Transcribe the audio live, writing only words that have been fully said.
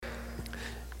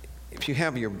If you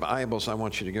have your Bibles, I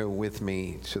want you to go with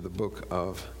me to the book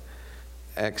of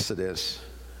Exodus.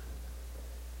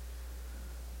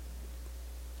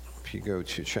 If you go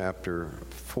to chapter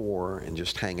 4 and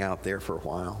just hang out there for a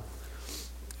while.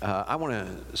 I want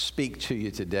to speak to you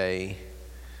today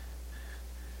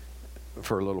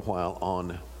for a little while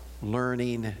on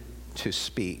learning to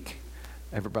speak.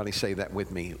 Everybody say that with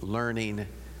me. Learning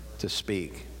to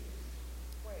speak.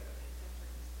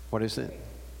 What is it?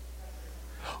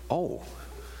 Oh,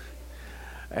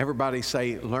 everybody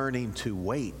say learning to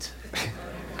wait.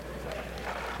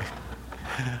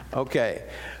 Okay,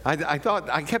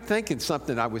 I kept thinking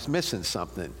something, I was missing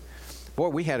something. Boy,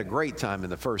 we had a great time in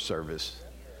the first service.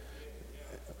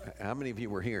 How many of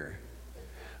you were here?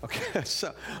 Okay,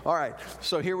 so, all right,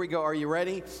 so here we go. Are you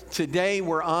ready? Today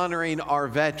we're honoring our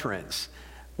veterans.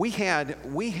 We had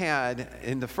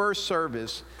in the first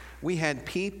service, we had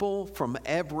people from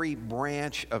every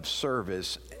branch of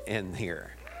service in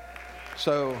here.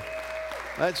 So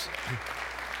let's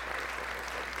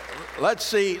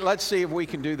see if we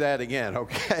can do that again,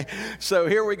 okay? So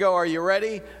here we go. Are you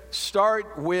ready?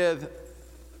 Start with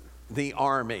the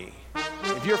Army.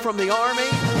 If you're from the Army,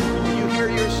 you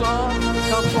hear your song,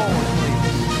 come forward, please.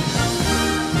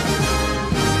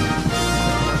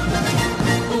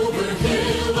 Over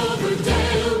hill, over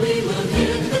dale, we will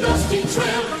hit the dusty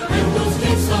trail, and those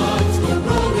caissons go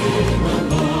rolling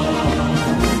along.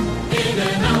 In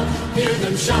and out, hear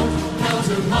them shout,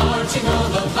 counter marching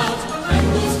all about, and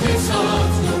those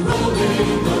caissons go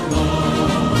rolling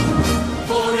along.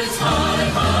 For it's high,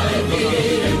 high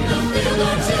beat in the field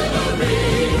artillery.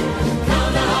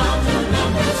 Count out the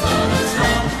numbers on a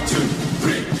strong 2,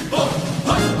 3, 4,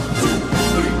 1, 2,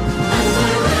 3. And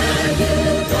wherever you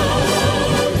go,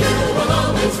 you will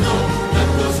always know that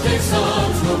those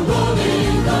caissons go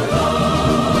rolling along.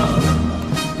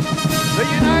 The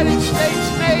United States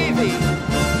Navy.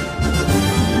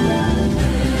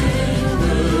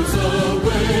 Anchors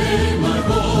away, my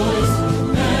boys,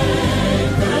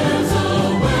 anchors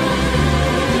away.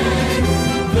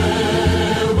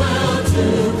 Farewell to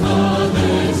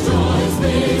college joys,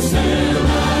 we sail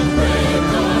and break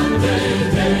on day,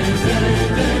 day, day,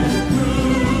 day.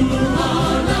 Through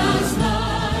our last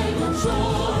night on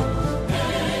shore,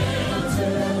 hail to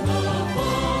the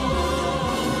fall,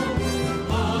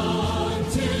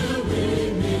 until we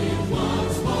meet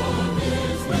once more.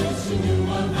 Here's wishing you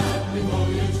a happy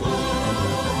voyage home.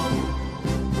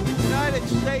 United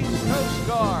States Coast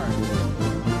Guard.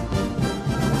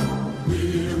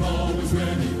 We're always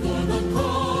ready for the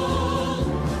call.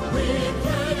 We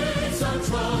place our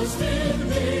trust in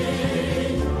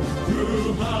Thee.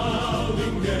 Through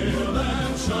howling gale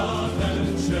and shot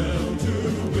and shell to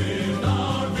win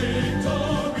our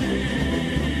victory.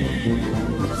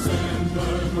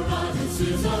 Sandberg Horizons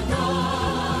is our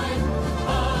guide,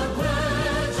 our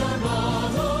pledge, our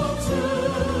motto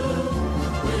too.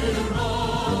 We're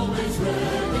always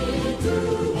ready, do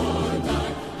or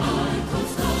die. I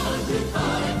Coast Guard, we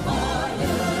fight for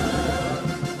you.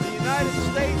 The United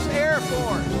States Air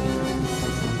Force.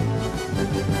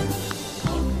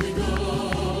 Up we go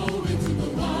into the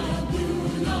wild blue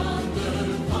yonder,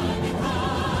 climbing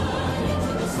high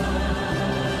into the sun.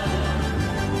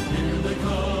 Here they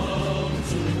come,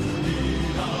 to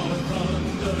lead our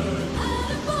thunder.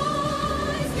 And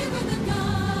boys, give her the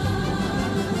gun.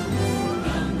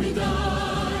 And we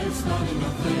dive, starting a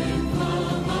flame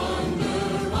from under,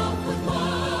 off with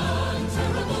one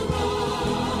terrible roar.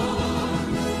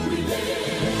 We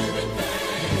live in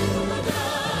pain from a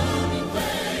downing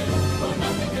flame, for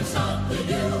nothing can stop the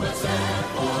U.S. Air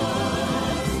Force.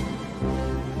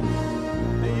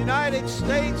 The United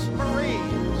States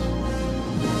Marines.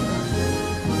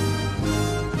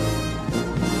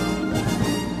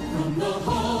 From the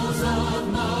halls of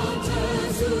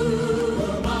Montezuma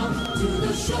to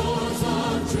the shores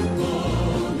of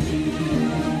Tripoli,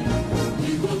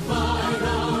 we will fight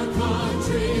our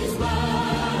country's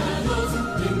battles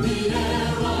in the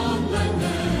air, on land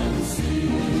and sea.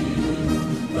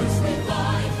 First we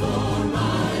fight for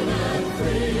right and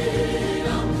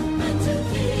freedom, and to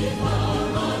keep our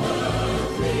honor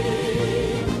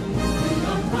free. We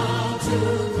are proud to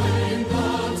claim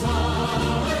the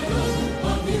title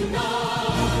of United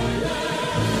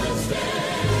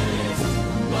States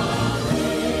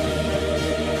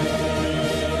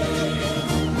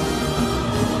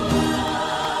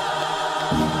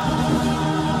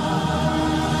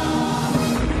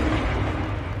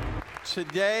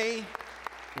Today,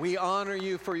 we honor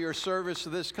you for your service to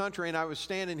this country. And I was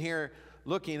standing here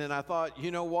looking, and I thought,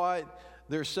 you know what?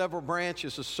 There's several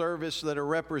branches of service that are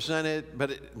represented,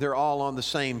 but they're all on the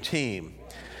same team.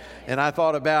 And I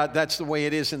thought about that's the way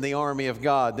it is in the army of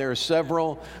God. There are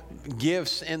several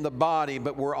gifts in the body,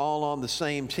 but we're all on the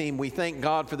same team. We thank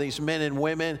God for these men and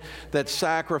women that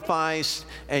sacrificed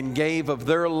and gave of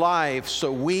their life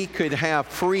so we could have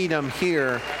freedom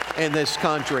here in this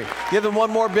country. Give them one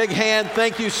more big hand.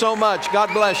 Thank you so much.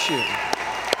 God bless you.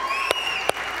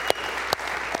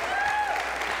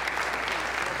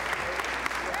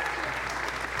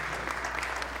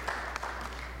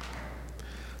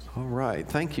 All right.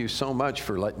 Thank you so much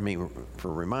for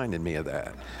reminding me of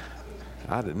that.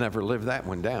 I'd have never lived that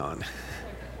one down.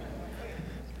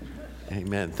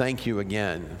 Amen. Thank you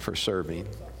again for serving.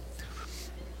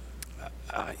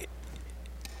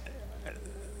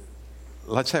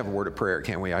 Let's have a word of prayer,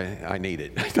 can't we? I need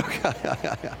it.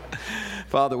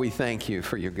 Father, we thank you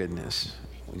for your goodness.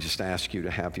 We just ask you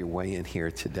to have your way in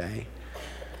here today.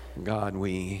 God,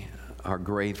 we are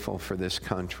grateful for this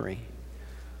country.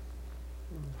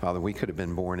 Father, we could have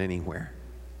been born anywhere,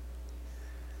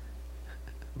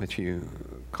 but you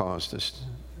caused us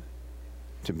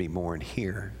to be born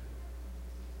here.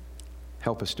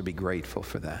 Help us to be grateful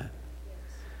for that,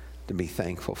 to be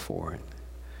thankful for it,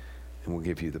 and we'll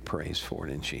give you the praise for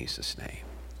it in Jesus' name.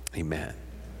 Amen.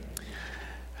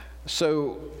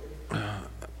 So,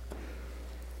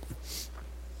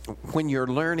 when you're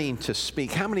learning to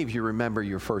speak, how many of you remember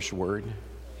your first word?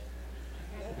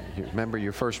 You remember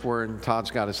your first word?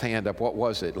 Todd's got his hand up. What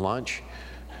was it? Lunch?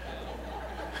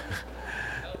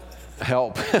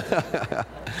 Help.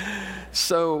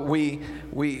 So we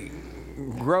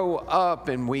grow up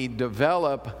and we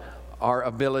develop our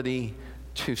ability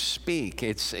to speak.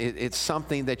 It's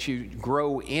something that you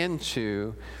grow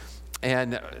into,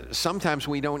 and sometimes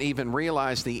we don't even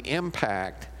realize the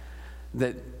impact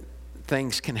that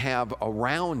things can have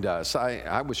around us.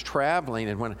 I was traveling,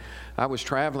 and when I was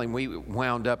traveling, we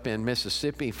wound up in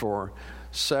Mississippi for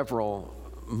several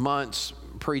months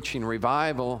preaching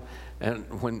revival.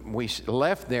 And when we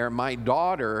left there, my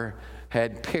daughter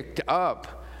had picked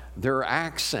up their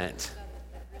accent.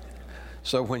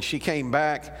 So when she came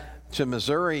back to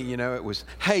Missouri, it was,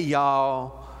 hey,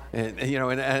 y'all.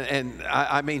 And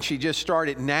I mean, she just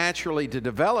started naturally to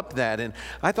develop that. And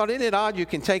I thought, isn't it odd you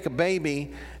can take a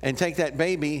baby and take that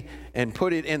baby and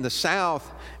put it in the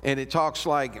South and it talks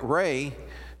like Ray,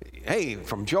 hey,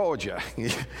 from Georgia.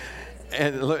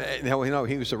 And no,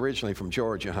 he was originally from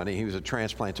Georgia, honey. He was a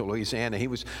transplant to Louisiana. He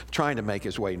was trying to make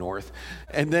his way north.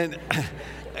 And then,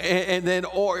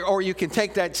 or you can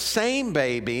take that same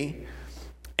baby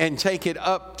and take it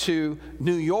up to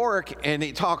New York, and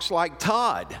it talks like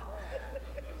Todd.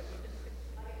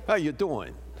 How you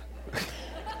doing?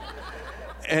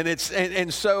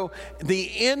 And so the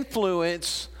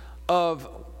influence of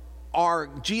our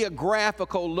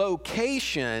geographical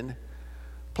location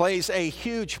plays a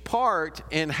huge part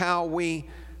in how we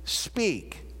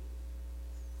speak.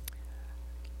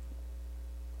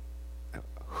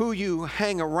 Who you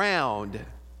hang around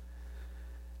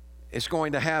is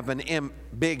going to have a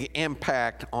big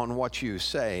impact on what you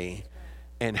say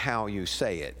and how you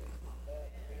say it.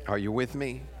 Are you with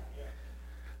me?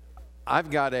 I've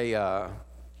got about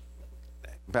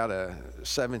a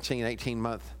 17,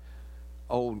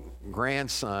 18-month-old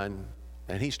grandson,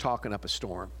 and he's talking up a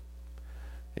storm.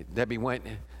 Debbie went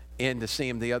in to see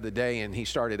him the other day, and he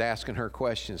started asking her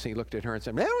questions. He looked at her and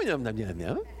said,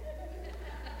 no.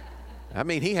 I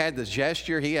mean, he had the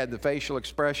gesture, he had the facial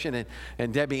expression,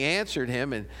 and Debbie answered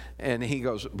him, and he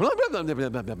goes, blah, blah, blah, blah,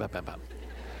 blah, blah, blah, blah.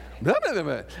 Blah, blah, blah,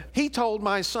 blah. He told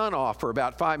my son off for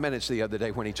about 5 minutes the other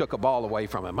day when he took a ball away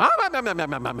from him.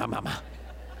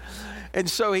 And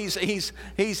so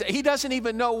he doesn't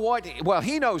even know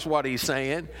he knows what he's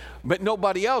saying, but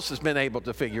nobody else has been able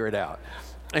to figure it out.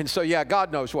 And so, yeah,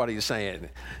 God knows what he's saying.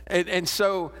 And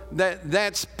so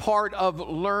that's part of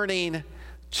learning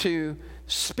to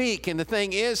speak. And the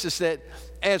thing is that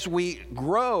as we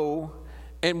grow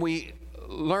and we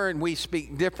learn, we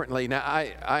speak differently. Now,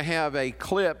 I have a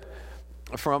clip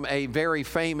from a very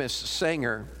famous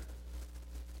singer.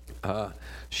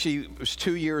 She was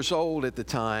 2 years old at the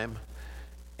time,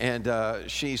 and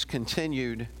she's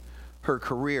continued her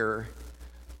career.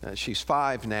 She's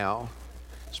 5 now.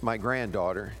 It's my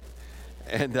granddaughter.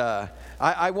 And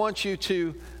I want you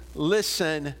to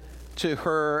listen to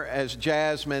her as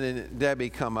Jasmine and Debbie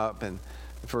come up and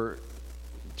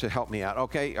to help me out.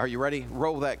 Okay, are you ready?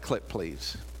 Roll that clip,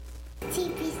 please.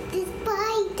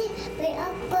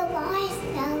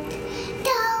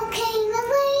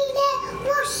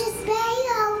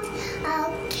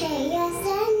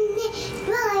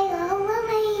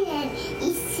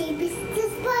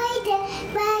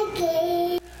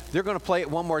 They're going to play it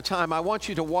one more time. I want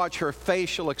you to watch her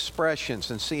facial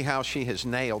expressions and see how she has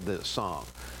nailed this song.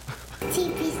 She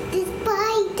is the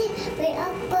spider way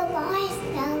up above my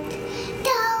snout.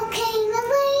 Down came the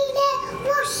rain and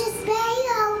washed the spray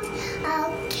out.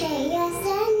 Okay, a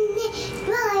Sunday,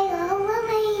 fly over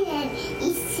rain and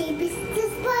she is the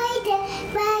spider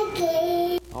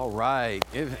wagon. All right.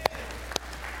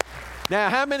 Now,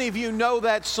 how many of you know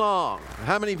that song?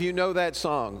 How many of you know that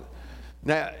song?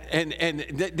 Now, and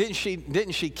didn't she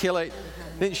kill it?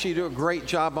 Didn't she do a great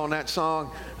job on that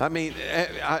song? I mean,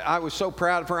 I was so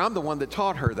proud of her. I'm the one that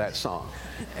taught her that song,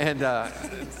 and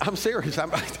I'm serious.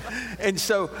 And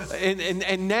so,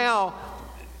 and now,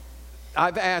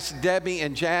 I've asked Debbie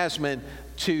and Jasmine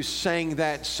to sing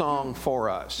that song for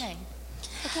us.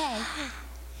 Okay.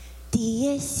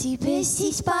 The itsy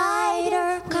bitsy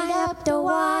spider climbed up the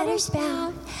water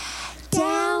spout.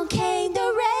 Down came the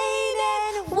rain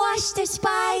and washed the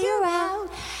spider out.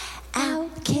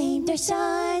 Out came the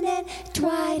sun and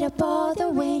dried up all the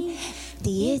rain.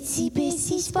 The itsy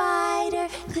bitsy spider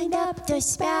climbed up the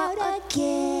spout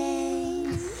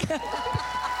again.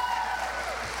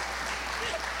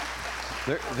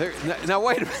 Now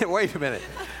wait a minute.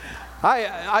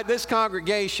 This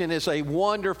congregation is a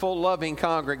wonderful, loving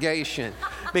congregation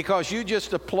because you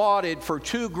just applauded for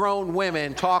two grown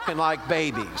women talking like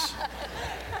babies.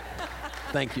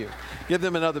 Thank you. Give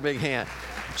them another big hand.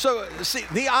 So, see,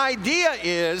 the idea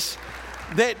is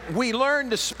that we learn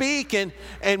to speak and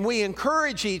we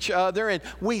encourage each other and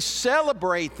we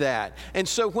celebrate that. And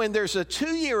so when there's a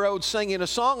 2-year-old singing a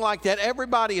song like that,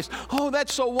 everybody is, oh,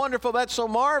 that's so wonderful, that's so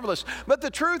marvelous. But the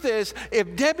truth is,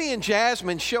 if Debbie and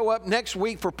Jasmine show up next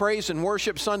week for praise and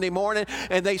worship Sunday morning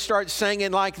and they start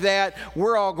singing like that,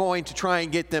 we're all going to try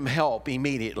and get them help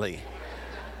immediately.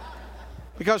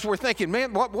 Because we're thinking,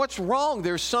 man, what's wrong?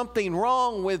 There's something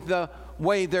wrong with the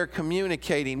way they're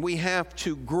communicating. We have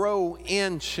to grow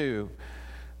into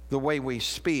the way we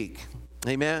speak.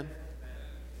 Amen?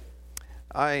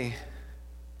 I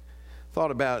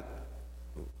thought about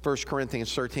 1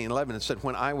 Corinthians 13:11. It said,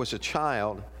 when I was a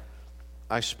child,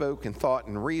 I spoke and thought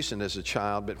and reasoned as a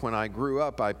child, but when I grew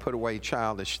up, I put away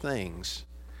childish things.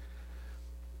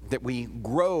 That we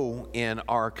grow in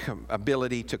our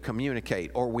ability to communicate,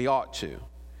 or we ought to.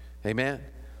 Amen?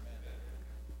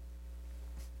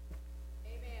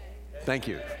 Thank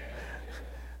you.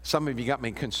 Some of you got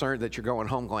me concerned that you're going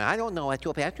home going, I don't know what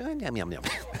you're doing.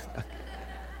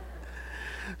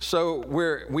 So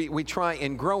we try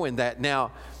and grow in that.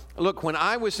 Now, look, when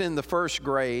I was in the first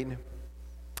grade,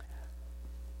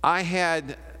 I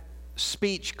had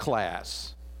speech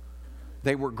class.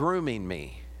 They were grooming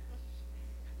me.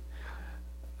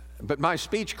 But my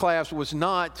speech class was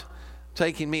not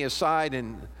taking me aside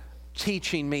and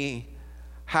teaching me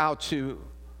how to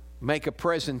make a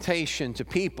presentation to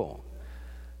people.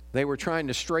 They were trying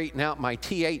to straighten out my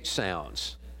TH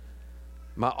sounds,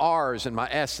 my R's and my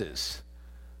S's.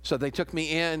 So they took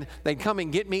me in, they'd come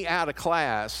and get me out of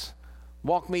class,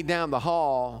 walk me down the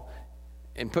hall,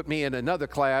 and put me in another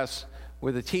class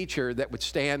with a teacher that would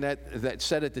that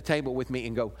sat at the table with me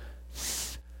and go,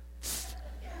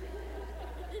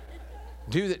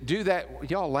 do that.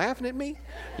 Y'all laughing at me?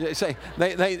 They say,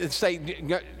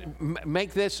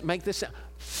 make this sound.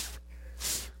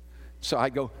 So I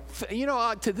go,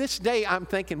 to this day I'm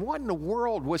thinking, what in the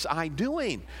world was I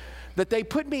doing? That they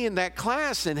put me in that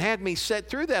class and had me sit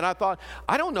through that. I thought,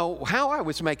 I don't know how I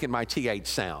was making my TH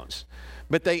sounds.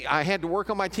 But I had to work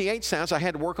on my TH sounds. I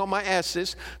had to work on my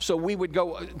S's. So we would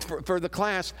go for the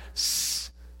class,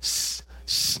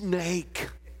 snake,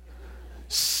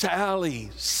 Sally,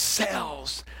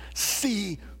 cells,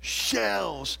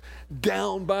 seashells,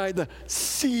 down by the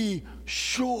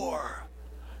seashore.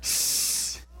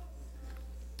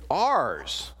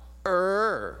 R's,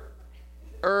 I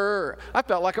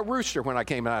felt like a rooster when I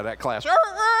came out of that class.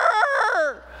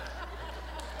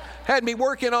 Had me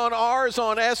working on R's,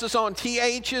 on S's, on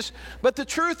TH's. But the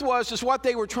truth is what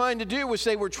they were trying to do was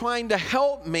they were trying to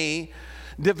help me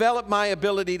develop my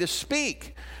ability to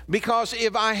speak. Because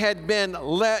if I had been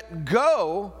let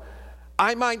go,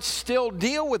 I might still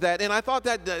deal with that. And I thought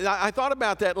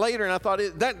about that later, and I thought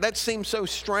that seemed so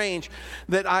strange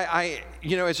that I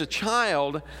as a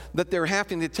child, that they're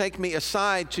having to take me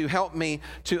aside to help me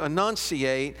to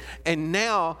enunciate. And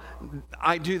now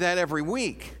I do that every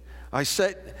week. I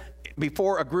sit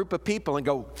before a group of people and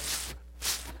go,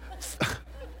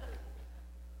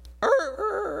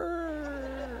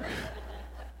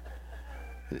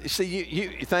 See,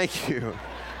 you thank you.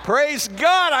 Praise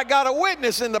God, I got a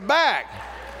witness in the back.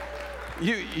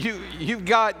 You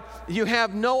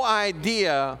have no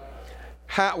idea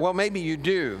how, well, maybe you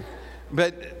do,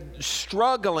 but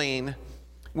struggling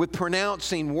with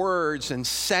pronouncing words and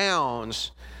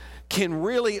sounds can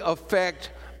really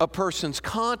affect a person's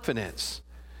confidence.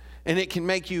 And it can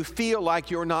make you feel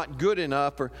like you're not good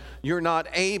enough or you're not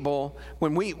able.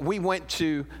 When we went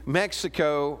to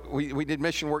Mexico, we did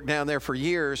mission work down there for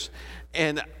years.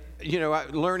 And,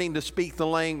 learning to speak the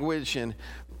language. And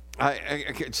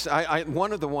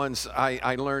one of the ones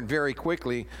I learned very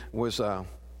quickly was,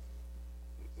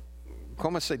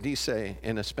 ¿Cómo se dice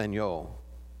en español?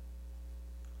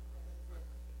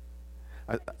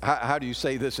 How do you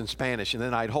say this in Spanish? And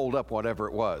then I'd hold up whatever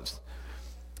it was.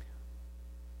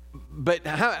 But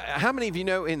how many of you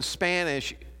know in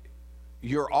Spanish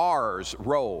your R's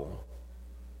roll?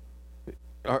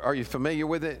 Are you familiar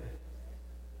with it?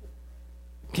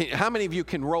 How many of you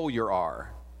can roll your R?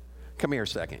 Come here a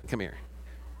second. Come here.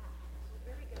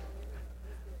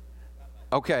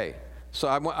 Okay. So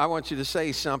I want you to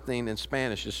say something in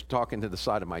Spanish, just talking to the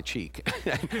side of my cheek.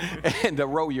 And to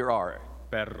roll your R.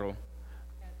 Perro.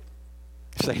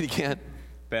 Say it again.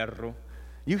 Perro.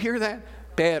 You hear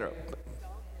that? Perro.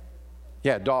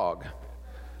 Yeah, dog.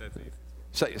 That's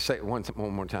easy. Say it one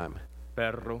more time.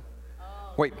 Perro.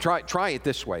 Wait, try it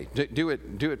this way. Do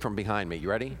it from behind me. You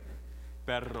ready?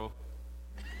 Perro.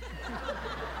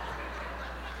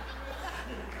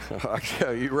 I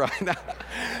tell you right now,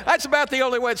 that's about the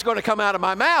only way it's going to come out of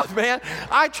my mouth, man.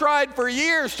 I tried for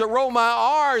years to roll my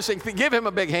R's and give him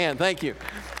a big hand. Thank you.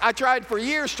 I tried for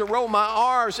years to roll my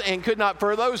R's and could not.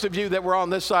 For those of you that were on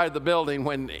this side of the building,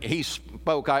 when he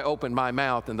spoke, I opened my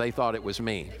mouth and they thought it was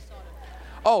me.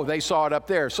 Oh, they saw it up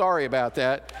there. Sorry about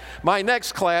that. My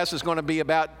next class is going to be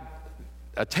about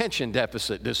attention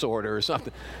deficit disorder or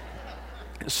something.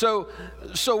 So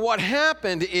what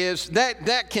happened is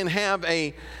that can have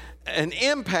an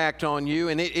impact on you,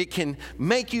 and it can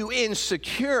make you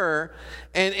insecure,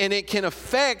 and it can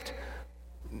affect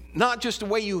not just the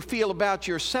way you feel about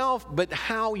yourself, but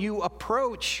how you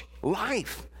approach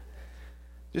life.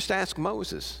 Just ask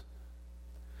Moses.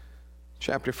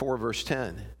 Chapter 4, verse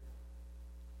 10.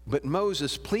 But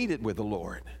Moses pleaded with the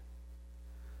Lord.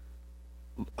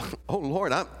 Oh,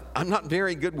 Lord, I'm not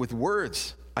very good with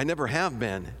words. I never have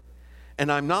been. And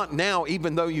I'm not now,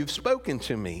 even though you've spoken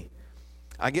to me.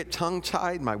 I get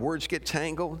tongue-tied, my words get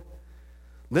tangled.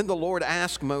 Then the Lord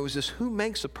asked Moses, who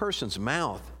makes a person's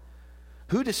mouth?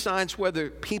 Who decides whether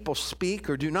people speak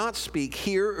or do not speak,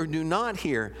 hear or do not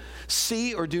hear,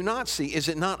 see or do not see? Is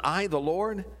it not I, the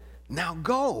Lord? Now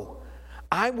go.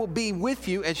 I will be with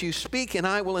you as you speak, and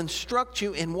I will instruct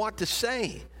you in what to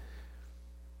say.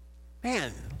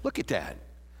 Man, look at that.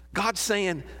 God's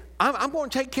saying, I'm going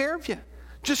to take care of you.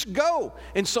 Just go.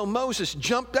 And so Moses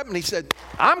jumped up and he said,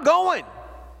 I'm going.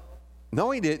 No,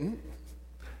 he didn't.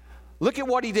 Look at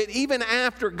what he did. Even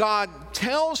after God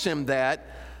tells him that,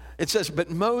 it says, but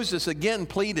Moses again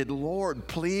pleaded, Lord,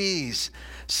 please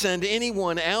send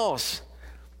anyone else.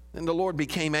 And the Lord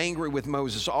became angry with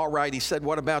Moses. All right, he said,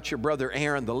 what about your brother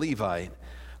Aaron the Levite?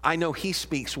 I know he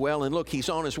speaks well, and look, he's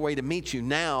on his way to meet you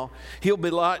now. He'll be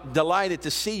delighted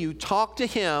to see you. Talk to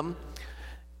him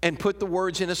and put the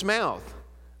words in his mouth.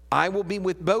 I will be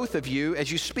with both of you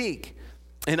as you speak,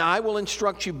 and I will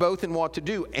instruct you both in what to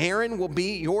do. Aaron will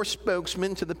be your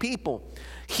spokesman to the people.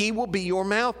 He will be your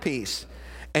mouthpiece,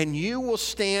 and you will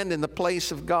stand in the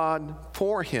place of God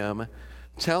for him,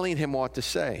 telling him what to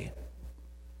say.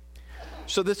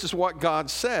 So this is what God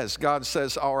says. God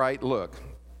says, all right, look,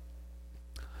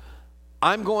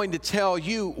 I'm going to tell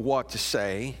you what to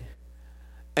say,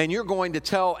 and you're going to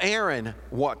tell Aaron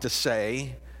what to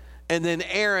say, and then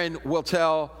Aaron will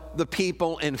tell the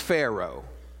people and Pharaoh.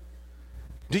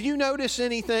 Do you notice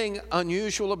anything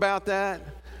unusual about that?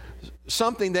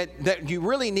 Something that you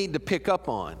really need to pick up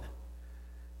on.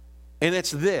 And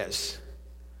it's this,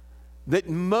 that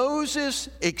Moses'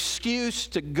 excuse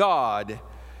to God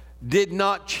did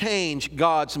not change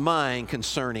God's mind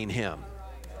concerning him.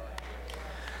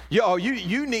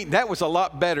 You need, that was a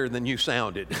lot better than you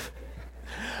sounded.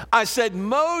 I said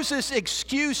Moses'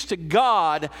 excuse to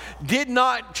God did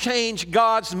not change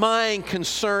God's mind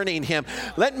concerning him.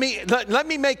 Let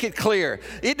me make it clear.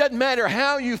 It doesn't matter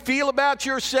how you feel about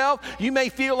yourself. You may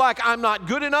feel like I'm not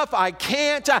good enough, I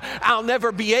can't, I'll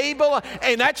never be able,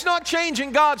 and that's not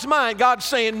changing God's mind. God's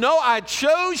saying, no, I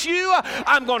chose you,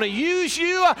 I'm going to use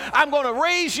you, I'm going to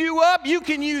raise you up. You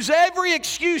can use every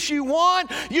excuse you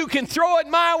want, you can throw it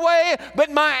my way,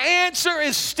 but my answer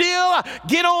is still,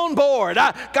 get on board.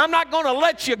 I'm not going to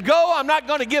let you go. I'm not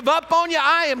going to give up on you.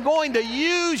 I am going to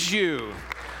use you.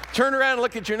 Turn around and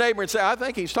look at your neighbor and say, I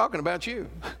think he's talking about you.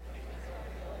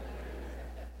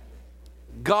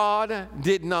 God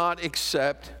did not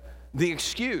accept the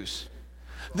excuse.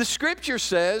 The scripture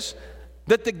says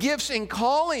that the gifts and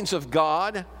callings of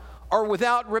God are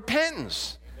without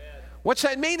repentance. What's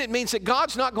that mean? It means that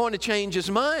God's not going to change his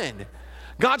mind.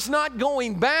 God's not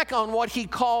going back on what he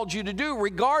called you to do,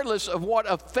 regardless of what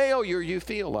a failure you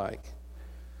feel like.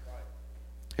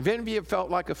 Have any of you felt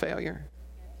like a failure?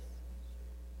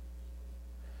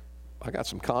 I got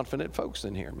some confident folks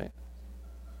in here, man.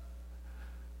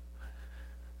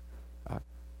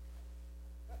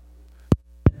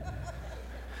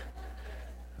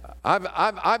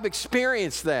 I've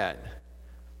experienced that.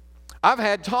 I've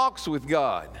had talks with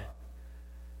God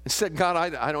and said,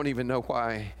 God, I don't even know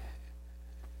why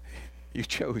you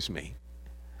chose me.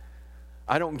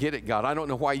 I don't get it, God. I don't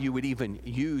know why you would even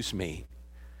use me.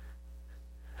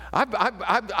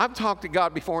 I've talked to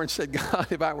God before and said, God,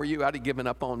 if I were you, I'd have given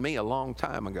up on me a long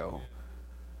time ago.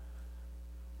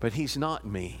 But he's not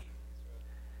me,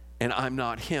 and I'm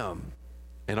not him.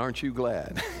 And aren't you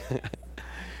glad?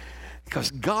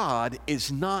 Because God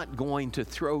is not going to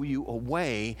throw you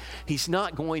away. He's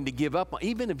not going to give up.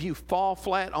 Even if you fall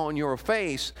flat on your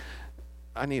face,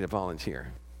 I need a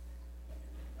volunteer.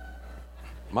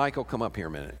 Michael, come up here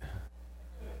a minute.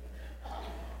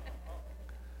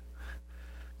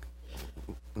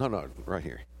 No, right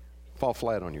here. Fall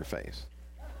flat on your face.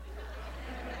 Do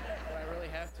I really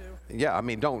have to? Yeah, I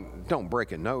mean, don't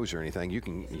break a nose or anything. You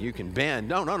can bend.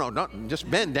 No,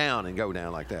 just bend down and go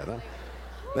down like that. Huh?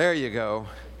 There you go.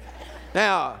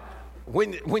 Now,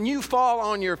 when you fall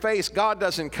on your face, God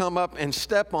doesn't come up and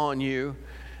step on you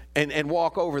and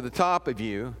walk over the top of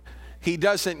you. He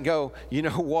doesn't go, you know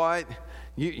what?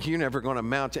 You're never going to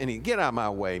amount to any. Get out of my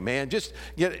way, man.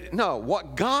 No,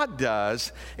 what God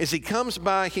does is he comes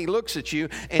by, he looks at you,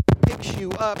 and picks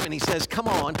you up, and he says, come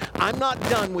on, I'm not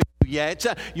done with you yet.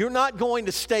 You're not going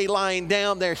to stay lying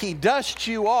down there. He dusts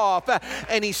you off,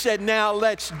 and he said, now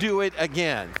let's do it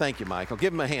again. Thank you, Michael.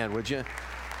 Give him a hand, would you?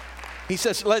 He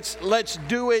says, let's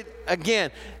do it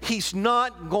again. He's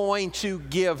not going to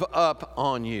give up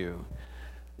on you.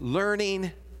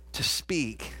 Learning to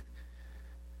speak.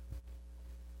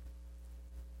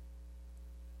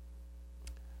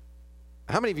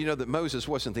 How many of you know that Moses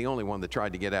wasn't the only one that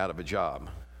tried to get out of a job?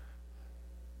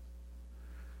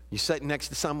 You sitting next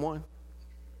to someone?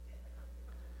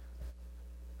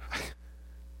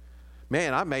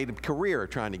 Man, I made a career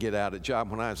trying to get out of a job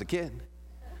when I was a kid.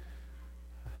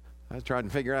 I was trying to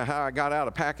figure out how I got out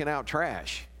of packing out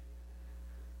trash.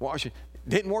 Washing.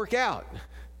 Didn't work out.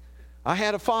 I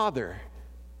had a father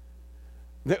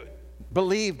that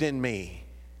believed in me.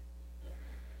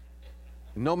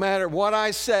 No matter what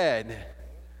I said,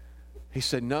 he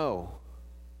said, no,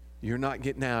 you're not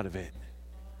getting out of it.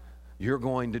 You're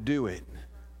going to do it.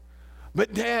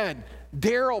 But Dad,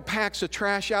 Daryl packs the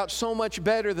trash out so much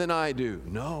better than I do.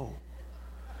 No.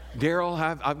 Daryl,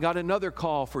 I've got another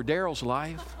call for Daryl's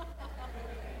life.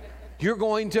 You're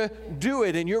going to do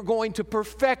it, and you're going to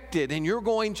perfect it, and you're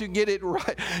going to get it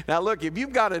right. Now look, if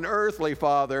you've got an earthly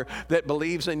father that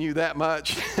believes in you that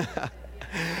much,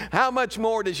 how much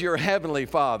more does your heavenly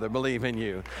Father believe in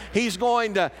you? He's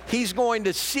going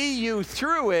to see you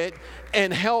through it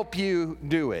and help you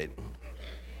do it.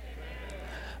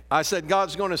 I said,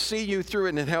 God's going to see you through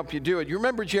it and help you do it. You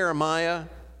remember Jeremiah?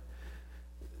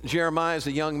 Jeremiah is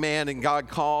a young man, and God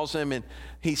calls him, and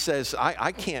he says,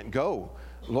 I can't go,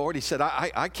 Lord. He said,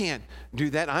 I can't do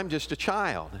that. I'm just a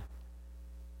child.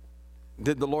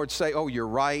 Did the Lord say, oh, you're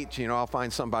right, I'll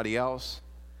find somebody else?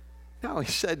 No,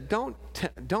 he said, don't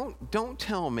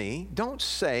tell me, don't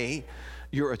say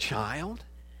you're a child.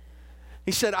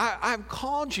 He said, I've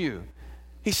called you.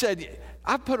 He said,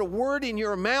 I put a word in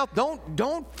your mouth.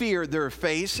 Don't fear their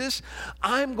faces.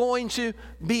 I'm going to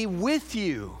be with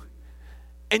you.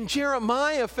 And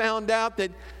Jeremiah found out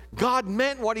that God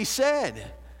meant what he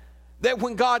said. That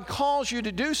when God calls you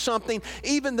to do something,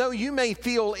 even though you may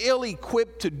feel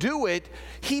ill-equipped to do it,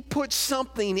 he puts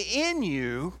something in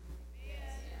you.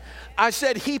 I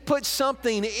said he put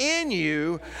something in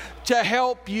you to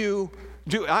help you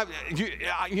do. I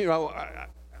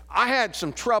had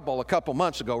some trouble a couple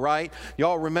months ago, right?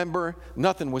 Y'all remember?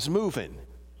 Nothing was moving.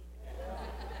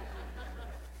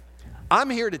 I'm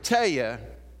here to tell you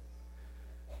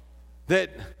that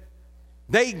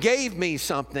they gave me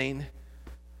something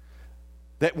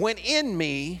that went in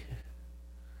me,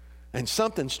 and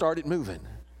something started moving.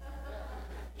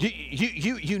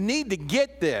 You need to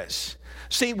get this.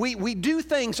 See, we do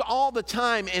things all the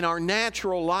time in our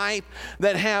natural life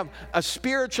that have a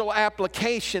spiritual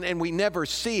application and we never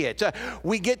see it.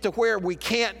 We get to where we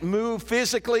can't move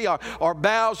physically, our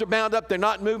bowels are bound up, they're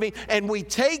not moving, and we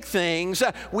take things,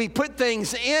 we put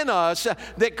things in us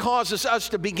that causes us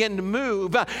to begin to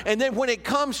move. And then when it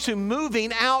comes to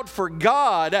moving out for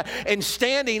God and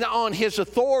standing on His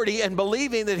authority and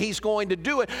believing that He's going to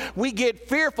do it, we get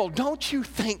fearful. Don't you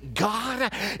think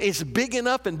God is big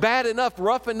enough and bad enough,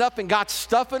 rough enough, and got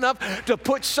stuff enough to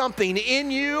put something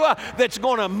in you that's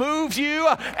going to move you?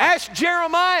 Ask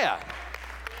Jeremiah.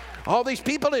 All these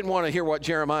people didn't want to hear what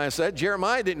Jeremiah said.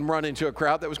 Jeremiah didn't run into a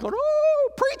crowd that was going, "Oh,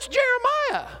 preach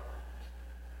Jeremiah."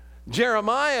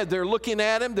 Jeremiah, they're looking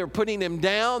at him, they're putting him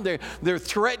down, they're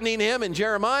threatening him, and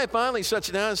Jeremiah finally sits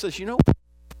down and says, "You know,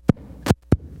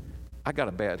 I got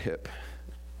a bad hip."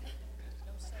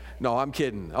 No, I'm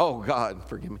kidding. Oh, God,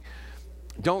 forgive me.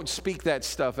 Don't speak that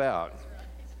stuff out.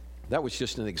 That was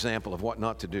just an example of what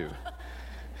not to do.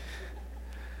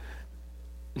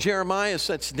 Jeremiah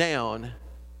sits down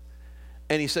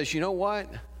and he says, "You know what?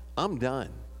 I'm done.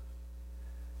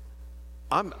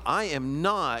 I am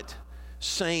not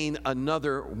saying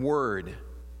another word.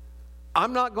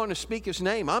 I'm not going to speak His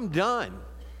name. I'm done."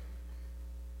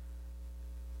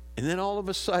 And then all of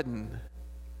a sudden,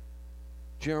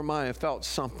 Jeremiah felt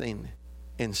something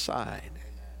inside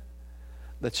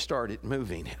that started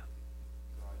moving him.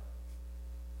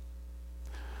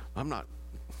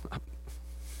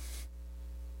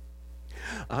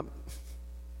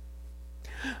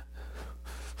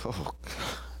 Oh.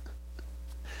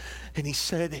 And he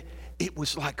said it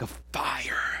was like a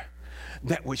fire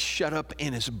that was shut up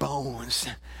in his bones.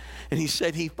 And he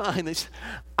said he finally said,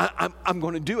 I'm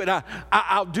going to do it.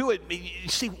 I'll do it. You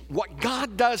see, what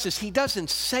God does is He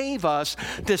doesn't save us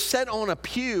to sit on a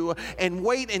pew and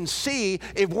wait and see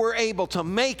if we're able to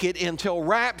make it until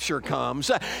rapture comes.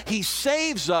 He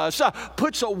saves us,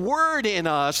 puts a word in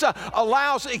us,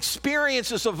 allows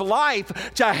experiences of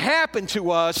life to happen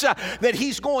to us that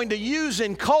He's going to use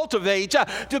and cultivate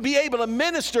to be able to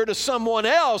minister to someone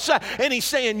else. And He's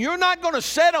saying, you're not going to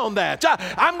sit on that.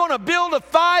 I'm going to build a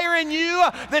fire in you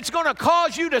that's going to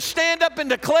cause you to stand up and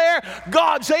declare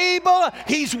God's able,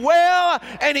 He's well,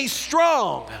 and He's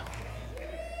strong.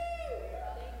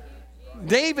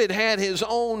 David had his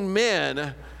own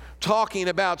men talking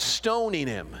about stoning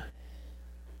him.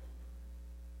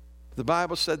 The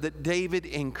Bible said that David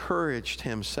encouraged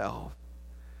himself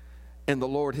in the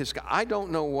Lord his God. I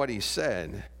don't know what he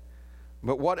said,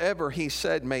 but whatever he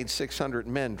said made 600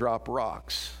 men drop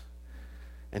rocks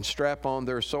and strap on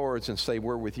their swords and say,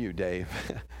 "We're with you, Dave.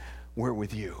 We're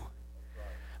with you."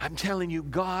 I'm telling you,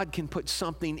 God can put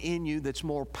something in you that's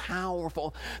more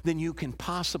powerful than you can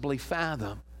possibly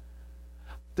fathom.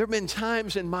 There have been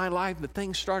times in my life that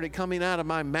things started coming out of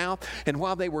my mouth, and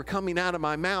while they were coming out of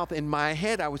my mouth, in my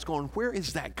head I was going, where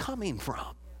is that coming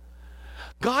from?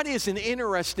 God isn't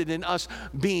interested in us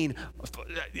being,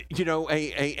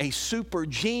 a super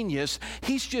genius.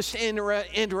 He's just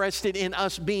interested in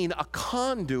us being a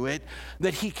conduit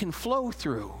that He can flow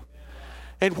through.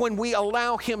 And when we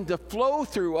allow Him to flow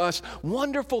through us,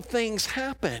 wonderful things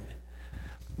happen.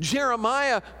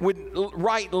 Jeremiah would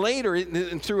write later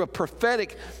through a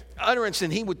prophetic utterance,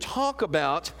 and he would talk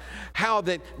about how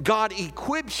that God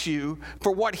equips you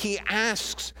for what He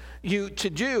asks you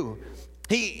to do.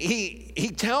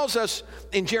 He tells us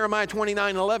in Jeremiah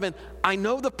 29:11, "I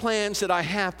know the plans that I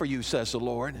have for you, says the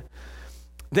Lord.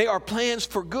 They are plans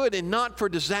for good and not for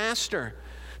disaster,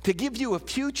 to give you a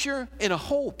future and a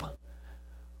hope."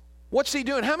 What's He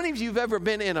doing? How many of you have ever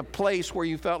been in a place where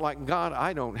you felt like, God,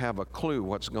 I don't have a clue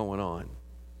what's going on?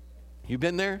 You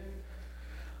been there?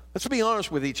 Let's be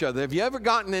honest with each other. Have you ever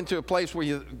gotten into a place where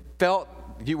you felt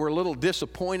you were a little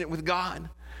disappointed with God?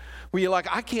 Where you're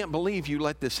like, I can't believe you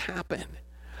let this happen.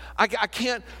 I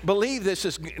can't believe this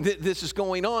is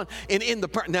going on. And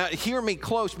now hear me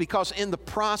close, because in the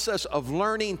process of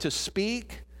learning to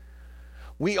speak,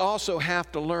 we also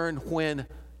have to learn when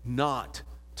not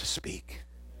to speak.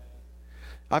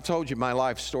 I've told you my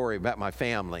life story about my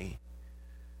family.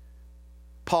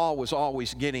 Paul was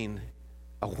always getting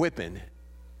a whipping.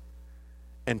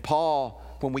 And Paul,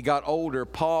 when we got older,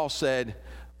 Paul said,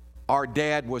 our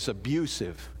dad was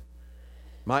abusive.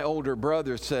 My older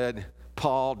brother said,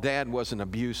 Paul, Dad wasn't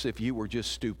abusive, you were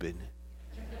just stupid.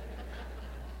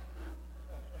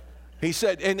 He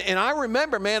said, and I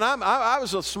remember, man, I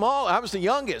was the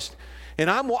youngest, and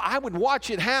I would watch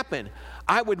it happen.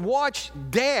 I would watch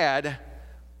Dad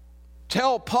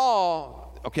tell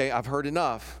Paul, okay, I've heard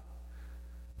enough.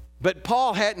 But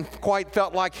Paul hadn't quite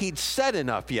felt like he'd said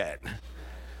enough yet.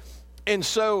 And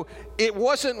so it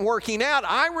wasn't working out.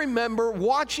 I remember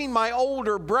watching my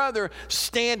older brother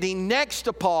standing next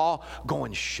to Paul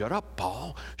going, shut up,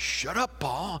 Paul. Shut up,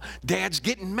 Paul. Dad's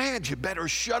getting mad. You better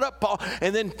shut up, Paul.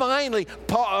 And then finally,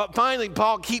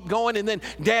 Paul keep going, and then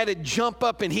Dad would jump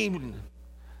up,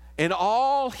 and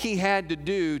all he had to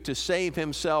do to save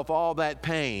himself all that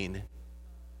pain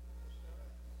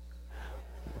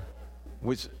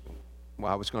was,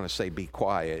 well, I was going to say be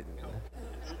quiet.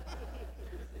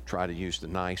 Try to use the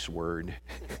nice word.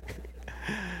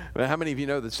 But how many of you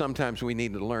know that sometimes we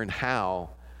need to learn how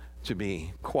to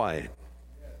be quiet?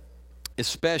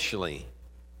 Especially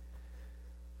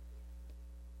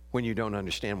when you don't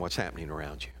understand what's happening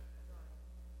around you.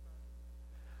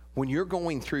 When you're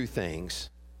going through things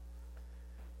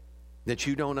that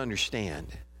you don't understand,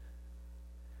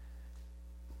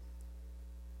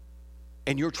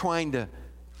 and you're trying to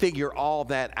figure all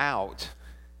that out,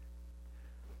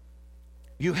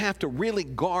 you have to really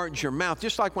guard your mouth.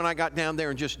 Just like when I got down there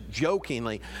and just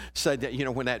jokingly said that,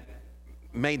 when that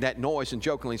made that noise and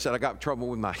jokingly said I got in trouble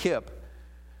with my hip.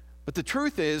 But the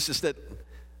truth is that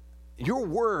your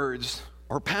words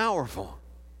are powerful.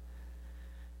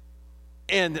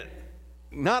 And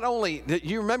not only that,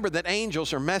 you remember that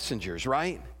angels are messengers,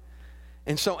 right?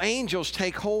 And so angels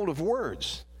take hold of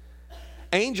words.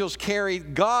 Angels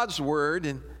carried God's word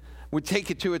and would take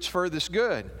it to its furthest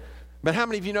good. But how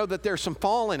many of you know that there's some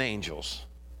fallen angels?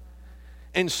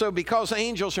 And so because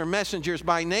angels are messengers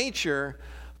by nature,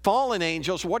 fallen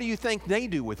angels, what do you think they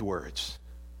do with words?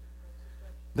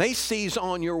 They seize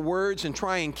on your words and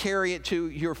try and carry it to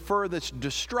your furthest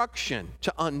destruction,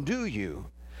 to undo you.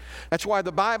 That's why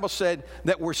the Bible said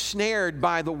that we're snared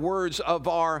by the words of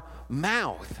our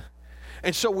mouth.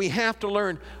 And so we have to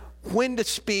learn when to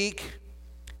speak,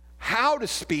 how to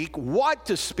speak, what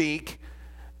to speak,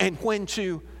 and when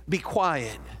to be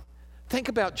quiet. Think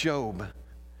about Job.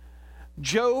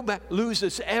 Job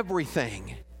loses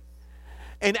everything.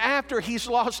 And after he's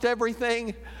lost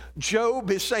everything, Job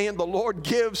is saying the Lord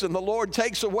gives and the Lord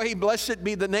takes away. Blessed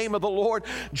be the name of the Lord.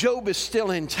 Job is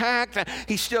still intact.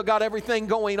 He's still got everything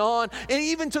going on. And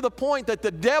even to the point that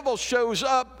the devil shows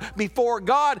up before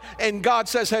God and God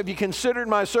says, have you considered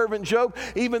my servant Job?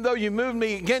 Even though you moved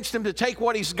me against him to take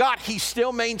what he's got, he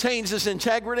still maintains his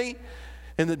integrity.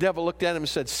 And the devil looked at him and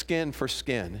said, skin for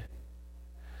skin.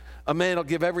 A man will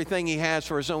give everything he has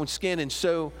for his own skin. And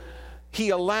so he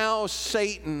allows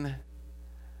Satan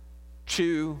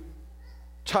to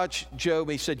touch Job.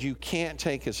 He said, you can't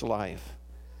take his life.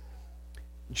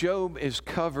 Job is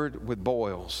covered with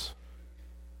boils.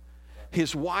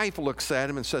 His wife looks at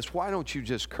him and says, why don't you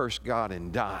just curse God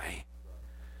and die?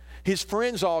 His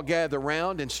friends all gather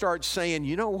around and start saying,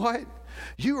 you know what?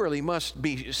 You really must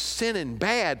be sinning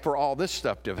bad for all this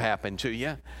stuff to have happened to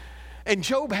you. And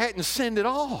Job hadn't sinned at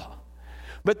all.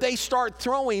 But they start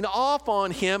throwing off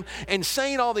on him and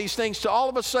saying all these things. So all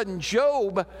of a sudden,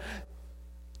 Job,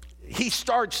 he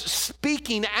starts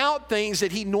speaking out things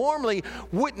that he normally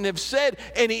wouldn't have said.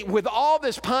 And with all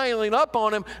this piling up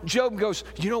on him, Job goes,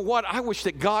 you know what? I wish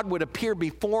that God would appear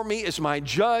before me as my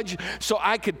judge so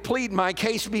I could plead my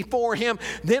case before him.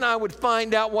 Then I would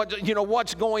find out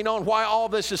what's going on, why all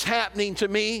this is happening to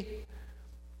me.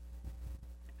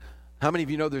 How many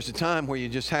of you know there's a time where you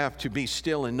just have to be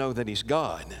still and know that he's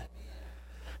God?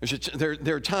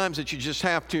 There are times that you just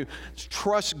have to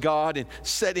trust God and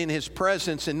sit in his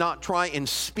presence and not try and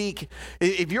speak.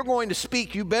 If you're going to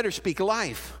speak, you better speak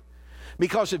life.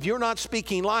 Because if you're not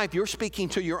speaking life, you're speaking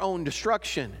to your own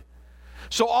destruction.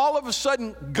 So all of a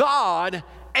sudden, God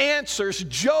answers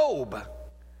Job.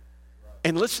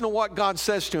 And listen to what God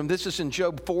says to him. This is in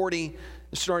Job 40,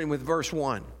 starting with verse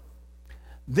 1.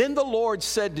 Then the Lord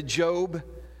said to Job,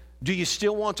 do you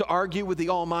still want to argue with the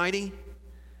Almighty?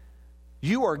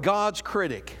 You are God's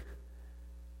critic,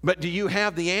 but do you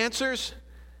have the answers?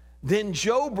 Then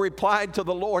Job replied to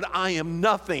the Lord, I am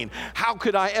nothing. How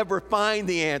could I ever find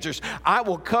the answers? I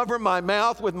will cover my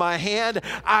mouth with my hand.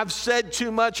 I've said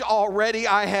too much already.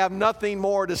 I have nothing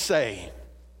more to say.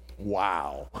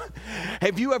 Wow.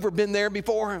 Have you ever been there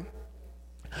before?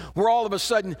 Where all of a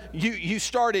sudden you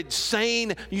started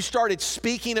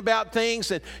speaking about things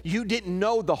that you didn't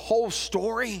know the whole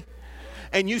story.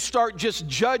 And you start just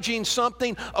judging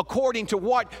something according to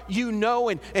what you know.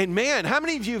 And man, how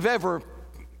many of you have ever,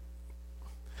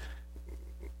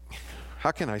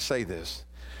 how can I say this?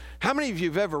 How many of you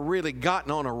have ever really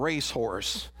gotten on a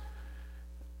racehorse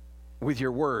with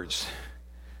your words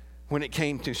when it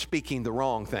came to speaking the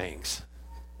wrong things?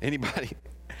 Anybody?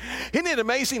 Isn't it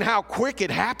amazing how quick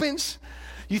it happens?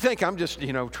 You think I'm just,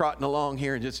 trotting along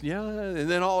here and just, and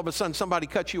then all of a sudden somebody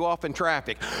cuts you off in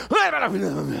traffic.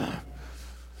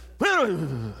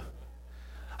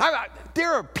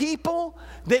 There are people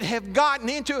that have gotten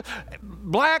into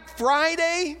Black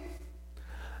Friday.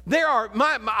 There are,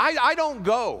 I don't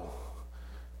go.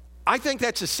 I think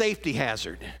that's a safety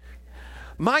hazard.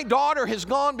 My daughter has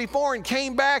gone before and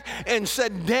came back and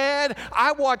said, Dad,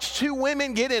 I watched two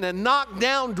women get in a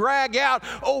knockdown drag out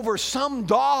over some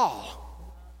doll.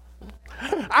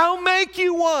 I'll make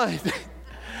you one.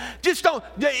 Just don't,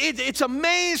 it's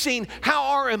amazing how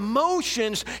our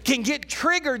emotions can get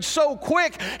triggered so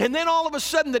quick, and then all of a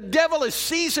sudden the devil is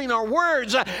seizing our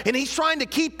words, and he's trying to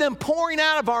keep them pouring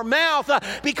out of our mouth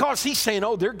because he's saying,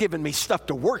 oh, they're giving me stuff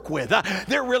to work with.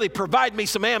 They're really providing me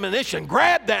some ammunition.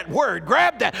 Grab that word,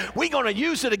 grab that. We're going to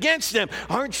use it against them.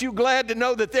 Aren't you glad to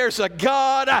know that there's a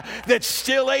God that's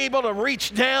still able to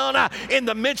reach down in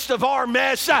the midst of our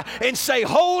mess and say,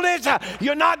 hold it,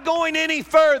 you're not going any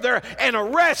further, and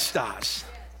arrest us.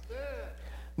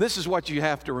 This is what you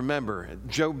have to remember.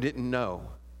 Job didn't know.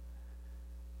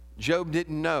 Job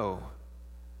didn't know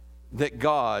that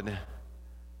God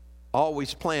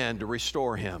always planned to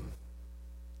restore him.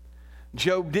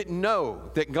 Job didn't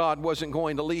know that God wasn't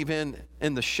going to leave him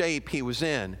in the shape he was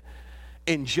in.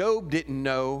 And Job didn't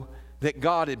know that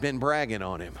God had been bragging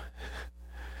on him.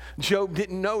 Job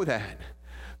didn't know that.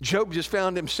 Job just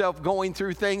found himself going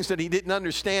through things that he didn't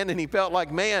understand, and he felt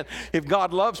like, man, if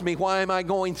God loves me, why am I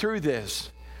going through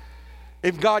this?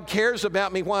 If God cares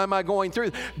about me, why am I going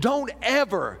through? Don't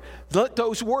ever let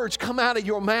those words come out of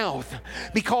your mouth,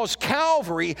 because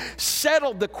Calvary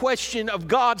settled the question of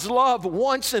God's love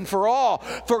once and for all.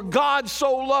 For God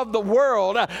so loved the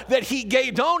world that he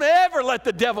gave. Don't ever let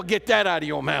the devil get that out of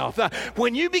your mouth.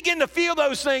 When you begin to feel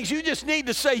those things, you just need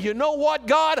to say, you know what,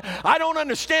 God, I don't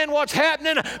understand what's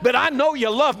happening, but I know you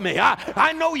love me.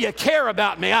 I know you care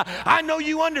about me. I know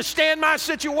you understand my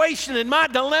situation and my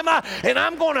dilemma, and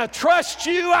I'm going to trust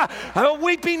you.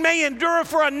 Weeping may endure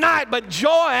for a night, but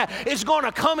joy is going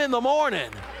to come in the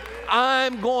morning.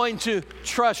 I'm going to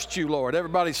trust you, Lord.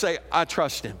 Everybody say, I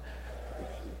trust him.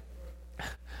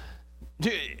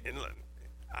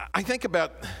 I think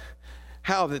about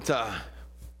how that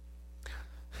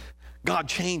God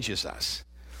changes us.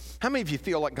 How many of you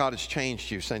feel like God has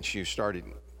changed you since you started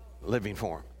living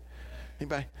for him?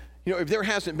 Anybody? You know, if there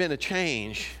hasn't been a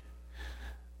change,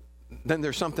 then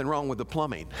there's something wrong with the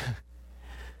plumbing.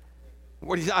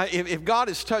 If God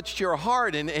has touched your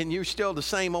heart and you're still the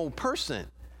same old person,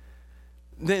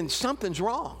 then something's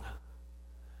wrong.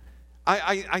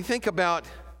 I think about,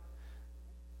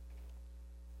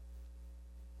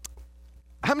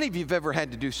 how many of you have ever had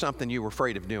to do something you were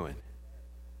afraid of doing?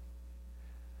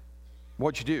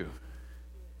 What'd you do?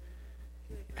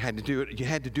 You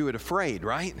had to do it afraid,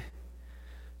 right?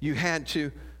 You had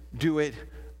to do it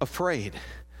afraid.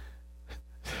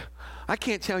 I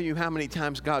can't tell you how many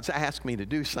times God's asked me to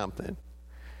do something,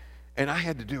 and I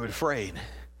had to do it afraid.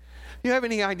 You have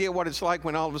any idea what it's like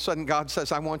when all of a sudden God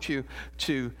says, I want you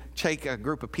to take a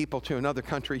group of people to another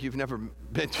country you've never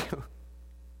been to,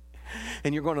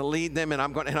 and you're going to lead them, and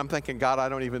I'm thinking, God, I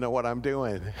don't even know what I'm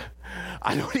doing.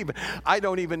 I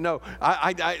don't even know.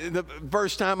 The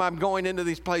first time I'm going into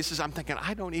these places, I'm thinking,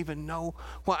 I don't even know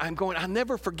what I'm going. I'll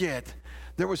never forget.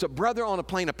 There was a brother on a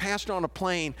plane, a pastor on a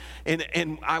plane,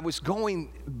 and I was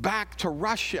going back to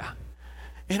Russia.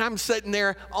 And I'm sitting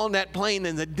there on that plane,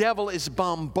 and the devil is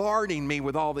bombarding me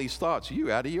with all these thoughts.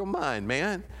 You out of your mind,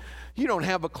 man. You don't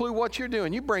have a clue what you're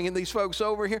doing. You bringing these folks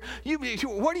over here.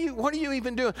 What are you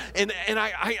even doing? And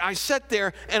I sat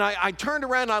there, and I turned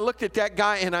around, and I looked at that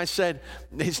guy, and I said,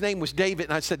 his name was David,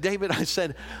 and I said, David,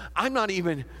 I'm not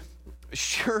even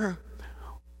sure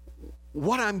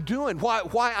what I'm doing,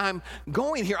 why I'm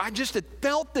going here. I just had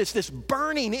felt this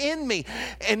burning in me.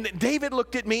 And David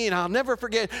looked at me, and I'll never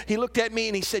forget, he looked at me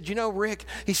and he said, you know, Rick,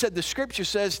 he said, the scripture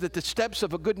says that the steps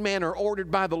of a good man are ordered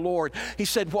by the Lord. He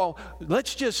said, well,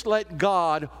 let's just let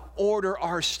God order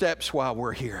our steps while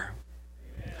we're here.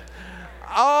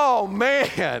 Oh,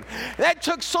 man, that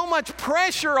took so much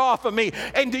pressure off of me.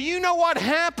 And do you know what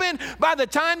happened? By the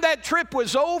time that trip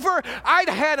was over, I'd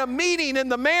had a meeting in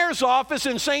the mayor's office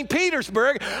in St.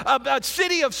 Petersburg, a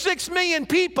city of 6 million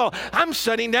people. I'm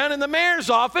sitting down in the mayor's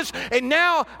office, and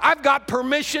now I've got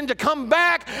permission to come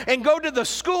back and go to the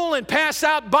school and pass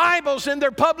out Bibles in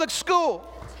their public school.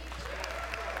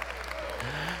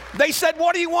 They said,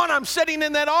 what do you want? I'm sitting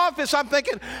in that office.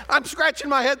 I'm scratching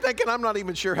my head thinking, I'm not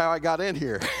even sure how I got in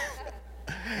here.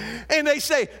 And they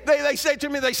say to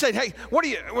me, hey, what do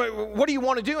you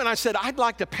want to do? And I said, I'd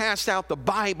like to pass out the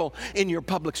Bible in your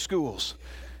public schools.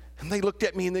 And they looked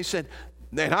at me and they said,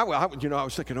 and I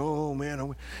was thinking, oh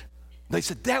man. They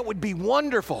said, that would be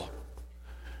wonderful.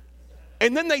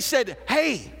 And then they said,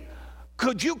 hey,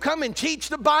 could you come and teach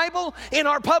the Bible in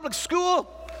our public school?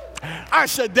 I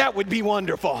said, that would be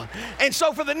wonderful. And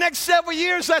so for the next several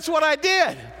years, that's what I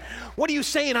did. What are you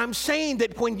saying? I'm saying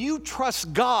that when you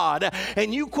trust God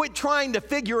and you quit trying to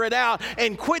figure it out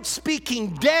and quit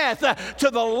speaking death to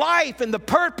the life and the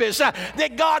purpose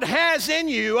that God has in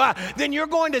you, then you're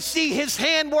going to see His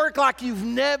hand work like you've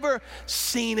never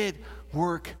seen it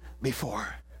work before.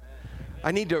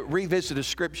 I need to revisit a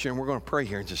scripture, and we're going to pray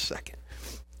here in just a second.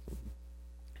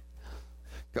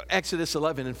 Go Exodus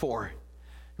 11:4.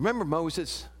 Remember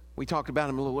Moses? We talked about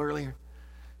him a little earlier.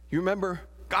 You remember?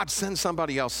 God, send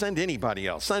somebody else. Send anybody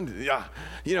else. I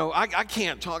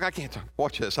can't talk.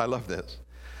 Watch this. I love this.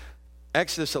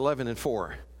 Exodus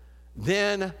 11:4.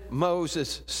 Then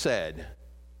Moses said.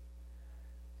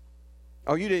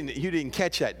 Oh, you didn't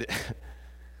catch that.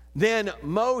 Then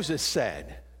Moses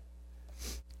said.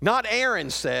 Not Aaron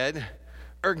said,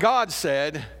 or God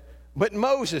said, but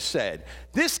Moses said.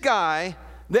 This guy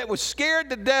that was scared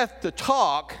to death to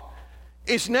talk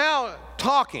is now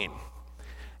talking.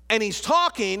 And he's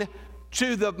talking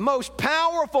to the most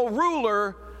powerful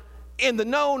ruler in the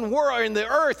known world, in the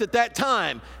earth at that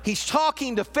time. He's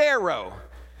talking to Pharaoh.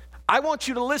 I want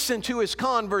you to listen to his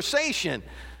conversation.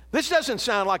 This doesn't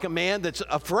sound like a man that's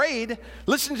afraid.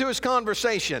 Listen to his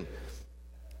conversation.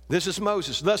 This is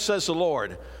Moses. Thus says the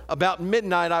Lord, about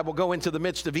midnight I will go into the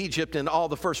midst of Egypt, and all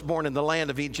the firstborn in the land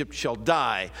of Egypt shall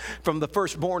die. From the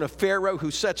firstborn of Pharaoh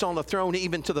who sits on the throne,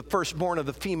 even to the firstborn of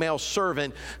the female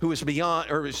servant who is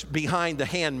behind the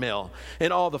handmill,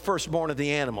 and all the firstborn of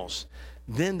the animals.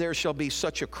 Then there shall be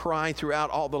such a cry throughout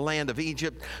all the land of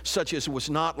Egypt, such as was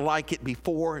not like it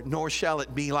before, nor shall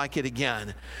it be like it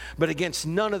again. But against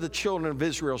none of the children of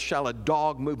Israel shall a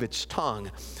dog move its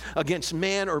tongue, against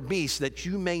man or beast, that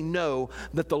you may know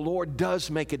that the Lord does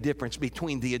make a difference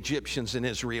between the Egyptians and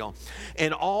Israel.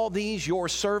 And all these your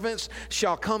servants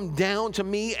shall come down to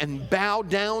me and bow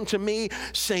down to me,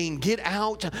 saying, get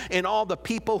out, and all the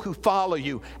people who follow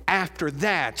you. After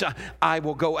that I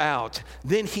will go out.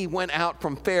 Then he went out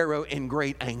from Pharaoh in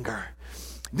great anger.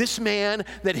 This man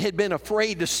that had been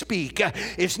afraid to speak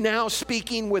is now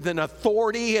speaking with an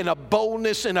authority and a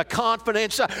boldness and a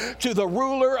confidence to the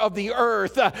ruler of the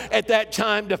earth at that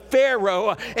time, to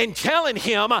Pharaoh, and telling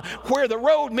him where the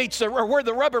road meets where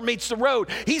the rubber meets the road.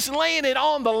 He's laying it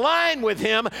on the line with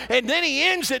him, and then he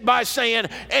ends it by saying,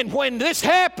 and when this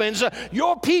happens,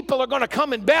 your people are going to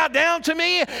come and bow down to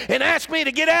me and ask me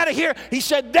to get out of here. He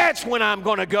said, that's when I'm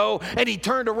going to go. And he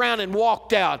turned around and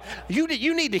walked out. You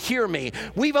need to hear me.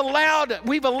 We've allowed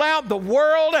the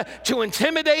world to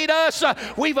intimidate us.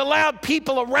 We've allowed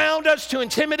people around us to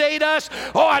intimidate us.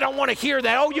 Oh, I don't want to hear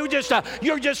that. Oh, you're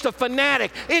just a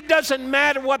fanatic. It doesn't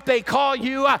matter what they call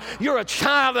you. You're a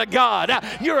child of God.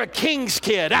 You're a king's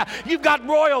kid. You've got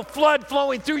royal flood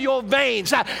flowing through your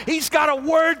veins. He's got a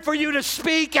word for you to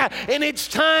speak, and it's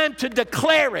time to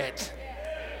declare it.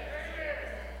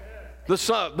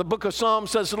 The book of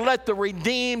Psalms says, let the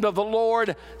redeemed of the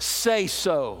Lord say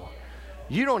so.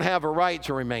 You don't have a right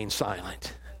to remain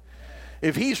silent.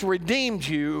 If He's redeemed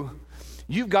you,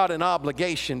 you've got an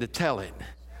obligation to tell it.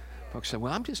 Folks say,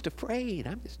 well, I'm just afraid.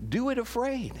 Do it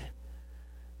afraid.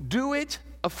 Do it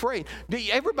afraid.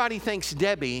 Everybody thinks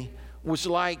Debbie was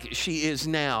like she is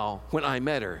now when I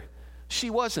met her. She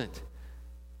wasn't.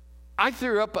 I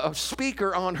threw up a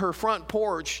speaker on her front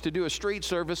porch to do a street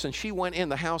service, and she went in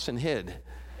the house and hid.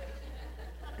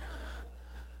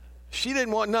 She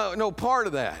didn't want no part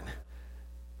of that.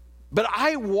 But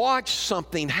I watched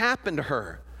something happen to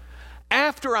her.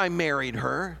 After I married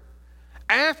her,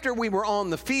 after we were on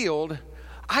the field,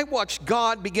 I watched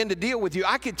God begin to deal with you.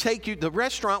 I could take you, the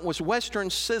restaurant was Western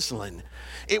Sizzlin'.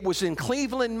 It was in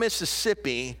Cleveland,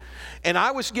 Mississippi, and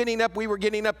we were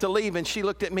getting up to leave, and she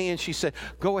looked at me and she said,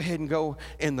 go ahead and go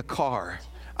in the car.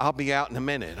 I'll be out in a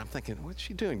minute. I'm thinking, what's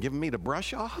she doing, giving me the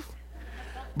brush off?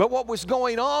 But what was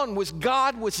going on was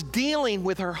God was dealing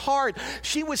with her heart.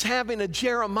 She was having a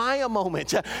Jeremiah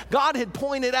moment. God had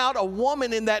pointed out a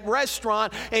woman in that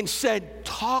restaurant and said,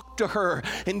 talk to her.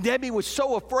 And Debbie was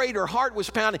so afraid, her heart was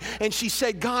pounding. And she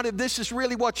said, God, if this is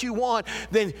really what you want,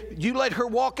 then you let her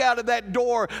walk out of that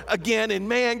door again. And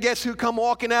man, guess who come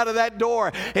walking out of that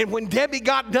door? And when Debbie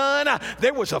got done,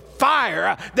 there was a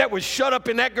fire that was shut up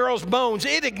in that girl's bones.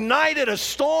 It ignited a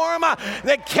storm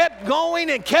that kept going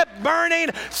and kept burning.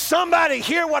 Somebody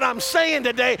hear what I'm saying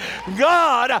today.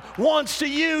 God wants to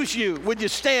use you. Would you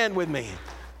stand with me?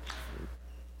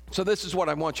 So this is what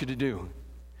I want you to do.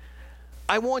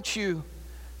 I want you,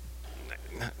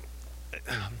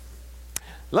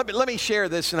 let me share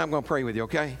this, and I'm going to pray with you,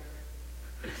 okay?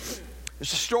 There's a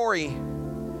story,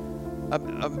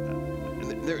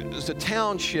 there's a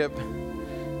township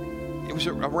it was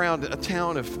around a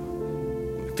town of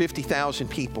 50,000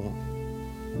 people.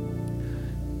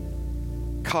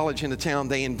 College in the town,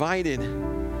 they invited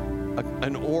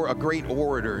a great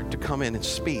orator to come in and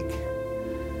speak.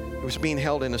 It was being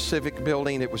held in a civic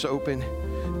building. It was open.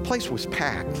 The place was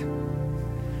packed.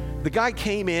 The guy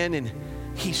came in and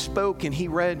he spoke and he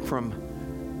read from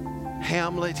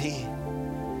Hamlet. He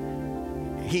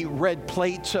read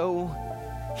Plato.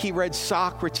 He read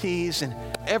Socrates, and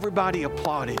everybody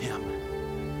applauded him.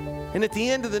 And at the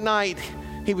end of the night,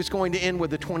 he was going to end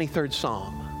with the 23rd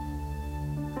Psalm.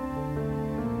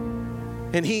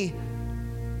 And he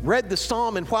read the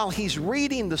Psalm, and while he's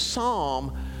reading the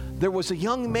Psalm, there was a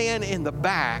young man in the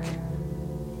back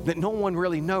that no one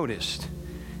really noticed.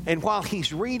 And while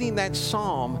he's reading that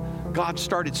Psalm, God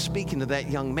started speaking to that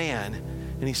young man,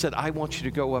 and he said, I want you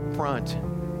to go up front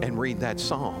and read that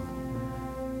Psalm.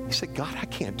 He said, God, I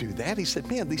can't do that. He said,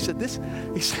 man,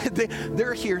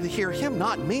 they're here to hear him,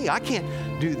 not me. I can't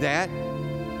do that.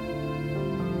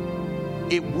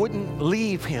 It wouldn't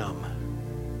leave him.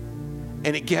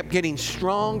 And it kept getting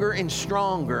stronger and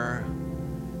stronger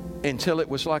until it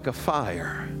was like a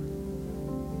fire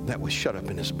that was shut up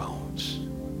in his bones.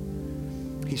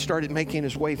 He started making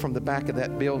his way from the back of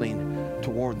that building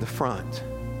toward the front.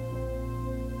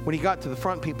 When he got to the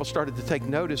front, people started to take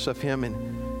notice of him,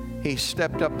 and he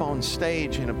stepped up on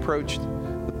stage and approached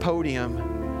the podium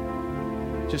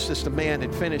just as the man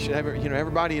had finished.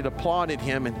 Everybody had applauded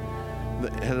him and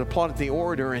had applauded the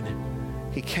orator, and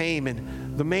he came,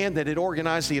 and the man that had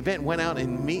organized the event went out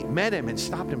and met him and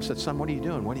stopped him and said, son, what are you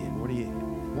doing? What do you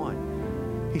want?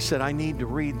 He said, I need to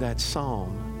read that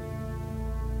Psalm.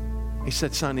 He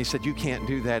said, son, you can't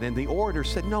do that. And the orator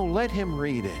said, no, let him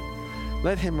read it.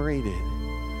 Let him read it.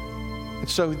 And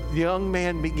so the young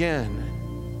man began,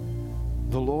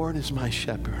 the Lord is my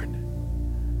shepherd.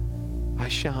 I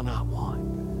shall not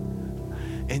want.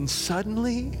 And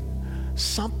suddenly,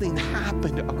 something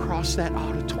happened across that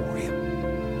auditorium.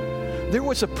 There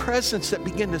was a presence that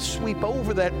began to sweep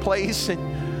over that place,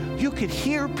 and you could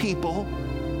hear people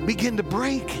begin to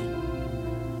break.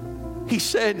 He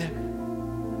said,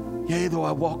 yea, though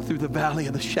I walk through the valley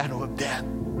of the shadow of death,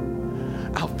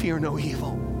 I'll fear no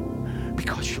evil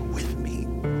because you're with me.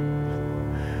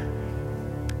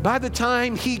 By the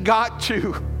time he got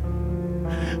to,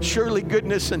 surely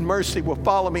goodness and mercy will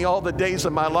follow me all the days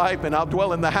of my life, and I'll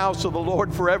dwell in the house of the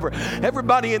Lord forever,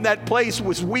 everybody in that place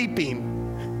was weeping.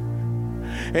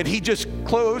 And he just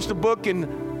closed the book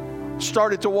and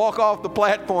started to walk off the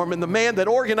platform. And the man that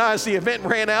organized the event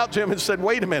ran out to him and said,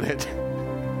 wait a minute.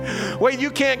 Wait,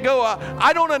 you can't go.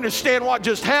 I don't understand what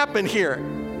just happened here.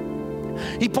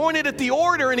 He pointed at the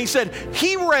orator and he said,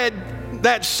 he read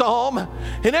that psalm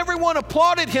and everyone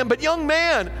applauded him. But young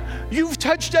man, you've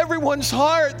touched everyone's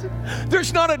heart.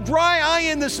 There's not a dry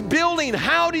eye in this building.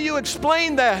 How do you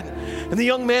explain that? And the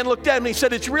young man looked at him and he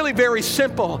said, it's really very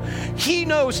simple. He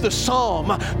knows the psalm,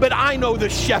 but I know the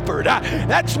shepherd.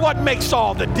 That's what makes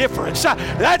all the difference.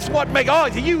 That's what makes,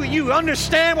 you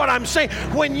understand what I'm saying?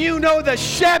 When you know the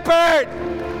shepherd,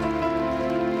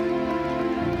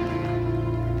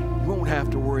 you won't have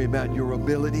to worry about your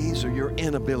abilities or your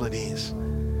inabilities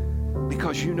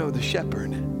because you know the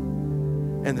shepherd,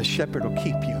 and the shepherd will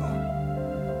keep you.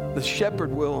 The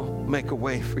shepherd will make a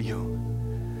way for you.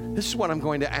 This is what I'm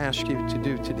going to ask you to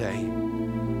do today.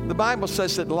 The Bible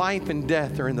says that life and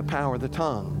death are in the power of the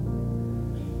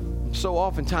tongue. So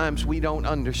oftentimes we don't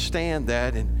understand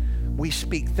that and we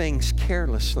speak things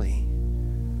carelessly.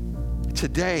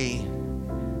 Today,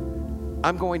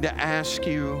 I'm going to ask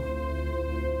you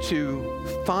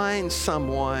to find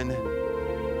someone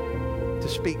to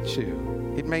speak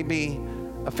to. It may be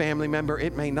a family member,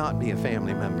 it may not be a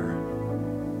family member.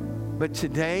 But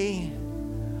today,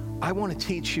 I want to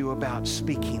teach you about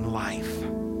speaking life.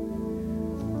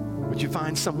 Would you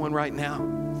find someone right now?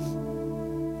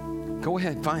 Go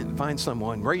ahead, find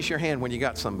someone. Raise your hand when you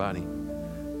got somebody.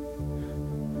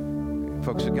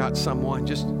 Folks who got someone,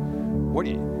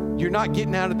 you're not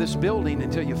getting out of this building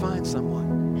until you find someone.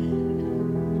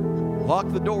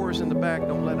 Lock the doors in the back,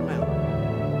 don't let them out.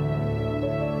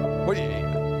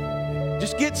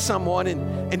 Just get someone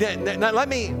and now let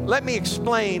me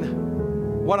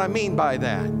explain what I mean by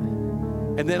that.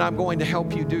 And then I'm going to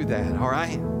help you do that, all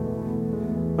right?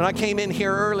 When I came in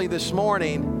here early this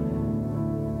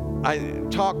morning, I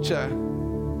talked to,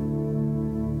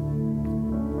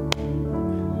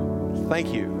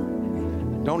 thank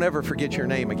you. Don't ever forget your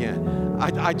name again.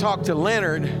 I talked to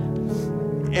Leonard,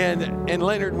 and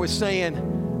Leonard was saying,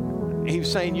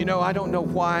 I don't know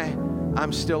why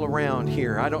I'm still around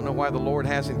here. I don't know why the Lord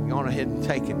hasn't gone ahead and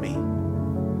taken me.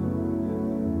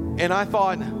 And I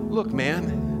thought, look,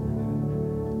 man,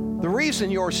 The reason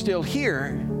you're still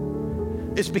here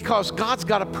is because God's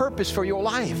got a purpose for your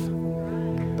life.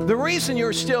 The reason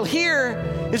you're still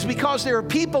here is because there are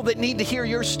people that need to hear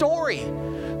your story.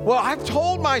 Well, I've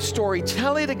told my story.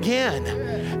 Tell it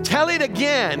again. Tell it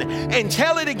again and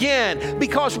tell it again,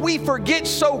 because we forget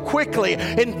so quickly.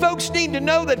 And folks need to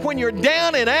know that when you're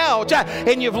down and out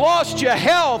and you've lost your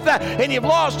health and you've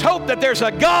lost hope, that there's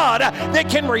a God that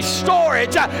can restore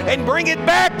it and bring it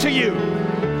back to you.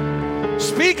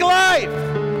 Speak life.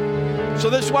 So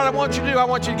this is what I want you to do. I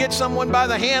want you to get someone by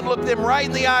the hand, look them right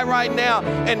in the eye right now,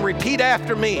 and repeat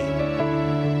after me.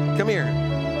 Come here.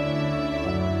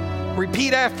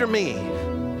 Repeat after me.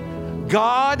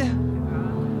 God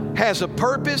has a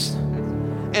purpose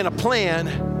and a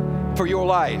plan for your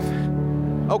life.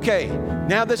 Okay,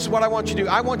 now this is what I want you to do.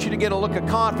 I want you to get a look of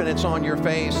confidence on your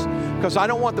face, because I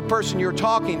don't want the person you're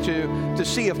talking to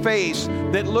see a face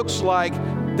that looks like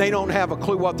they don't have a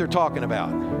clue what they're talking about.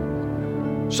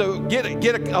 So get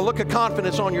a look of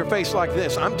confidence on your face like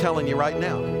this. I'm telling you right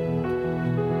now.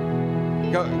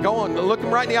 Go on, look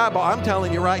them right in the eyeball. I'm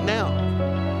telling you right now.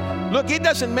 Look, it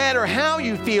doesn't matter how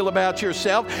you feel about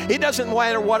yourself. It doesn't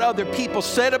matter what other people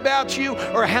said about you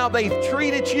or how they've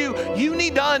treated you. You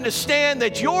need to understand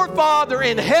that your Father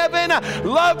in heaven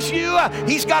loves you.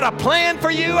 He's got a plan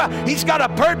for you. He's got a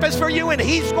purpose for you, and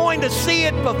He's going to see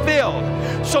it fulfilled.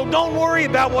 So don't worry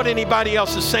about what anybody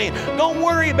else is saying. Don't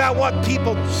worry about what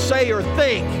people say or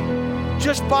think.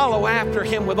 Just follow after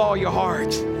Him with all your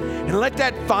heart. And let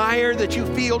that fire that you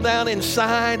feel down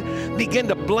inside begin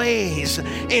to blaze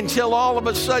until all of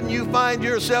a sudden you find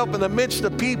yourself in the midst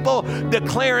of people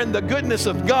declaring the goodness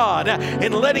of God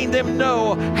and letting them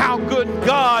know how good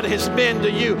God has been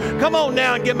to you. Come on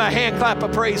now and give Him a hand clap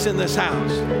of praise in this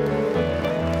house.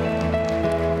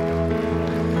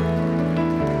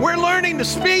 We're learning to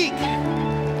speak.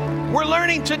 We're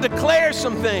learning to declare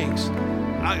some things.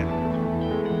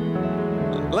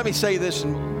 Let me say this,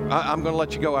 and I'm going to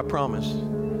let you go, I promise.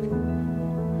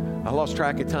 I lost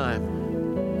track of time.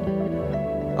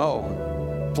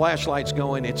 Oh, flashlight's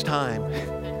going, it's time.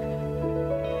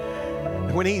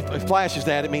 When he flashes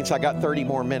that, it means I got 30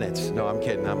 more minutes. No, I'm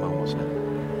kidding, I'm almost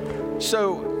done.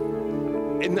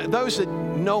 So, and those that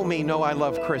know me know I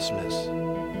love Christmas.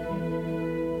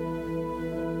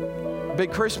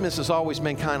 But Christmas has always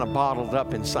been kind of bottled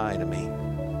up inside of me.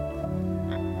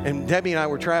 And Debbie and I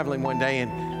were traveling one day,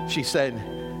 and she said,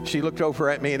 she looked over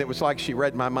at me, and it was like she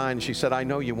read my mind, and she said, I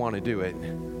know you want to do it,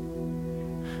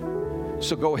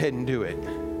 so go ahead and do it.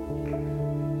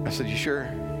 I said, you sure?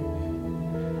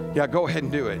 Yeah, go ahead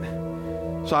and do it.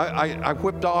 So I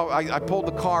whipped off, I pulled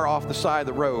the car off the side of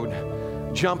the road,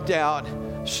 jumped out,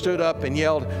 stood up and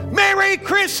yelled, Merry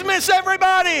Christmas,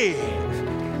 everybody!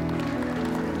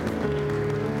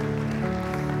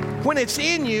 When it's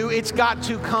in you, it's got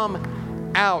to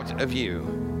come out of you.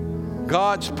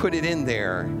 God's put it in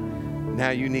there.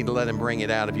 Now you need to let Him bring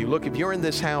it out of you. Look, if you're in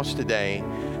this house today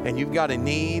and you've got a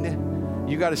need,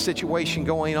 you've got a situation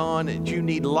going on, and you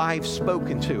need life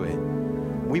spoken to it,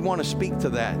 we want to speak to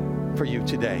that for you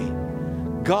today.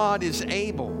 God is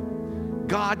able.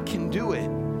 God can do it.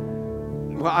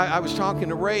 Well, I was talking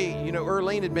to Ray. You know,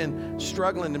 Earlene had been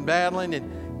struggling and battling,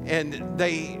 and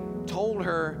they told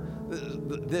her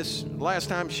this last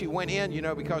time she went in, you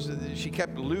know, because she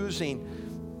kept losing.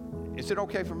 Is it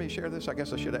okay for me to share this? I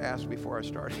guess I should have asked before I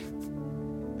started.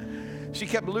 She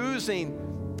kept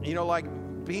losing, you know, like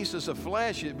pieces of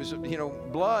flesh. It was, you know,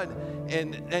 blood.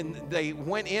 And they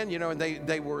went in, you know, and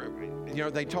they were, you know,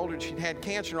 they told her she'd had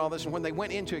cancer and all this. And when they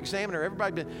went in to examine her,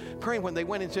 everybody had been praying. When they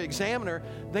went in to examine her,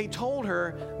 they told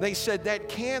her, they said that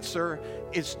cancer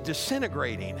is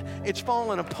disintegrating. It's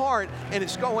falling apart, and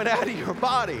it's going out of your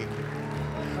body.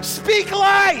 Speak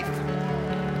life.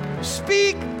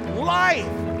 Speak life.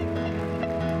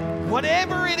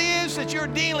 Whatever it is that you're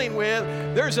dealing with,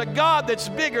 there's a God that's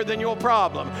bigger than your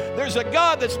problem. There's a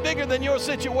God that's bigger than your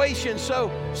situation, so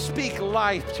speak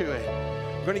life to it.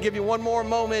 I'm going to give you one more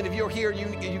moment. If you're here,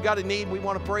 you got a need, we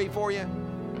want to pray for you.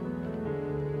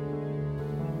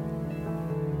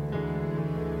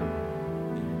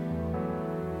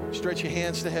 Stretch your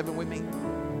hands to heaven with me.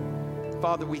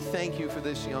 Father, we thank you for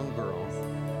this young girl.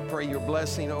 Pray your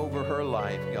blessing over her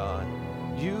life, God.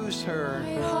 Use her for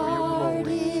your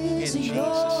glory. In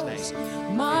Jesus'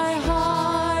 name. My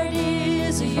heart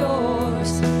is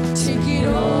yours. Take it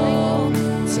all,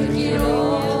 take it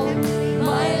all.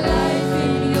 My life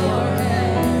in your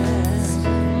hands.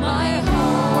 My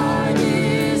heart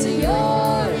is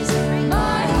yours.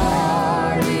 My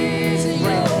heart is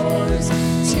yours.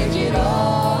 Take it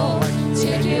all,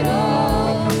 take it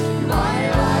all. My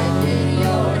life in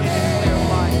your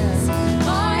hands.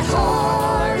 My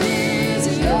heart is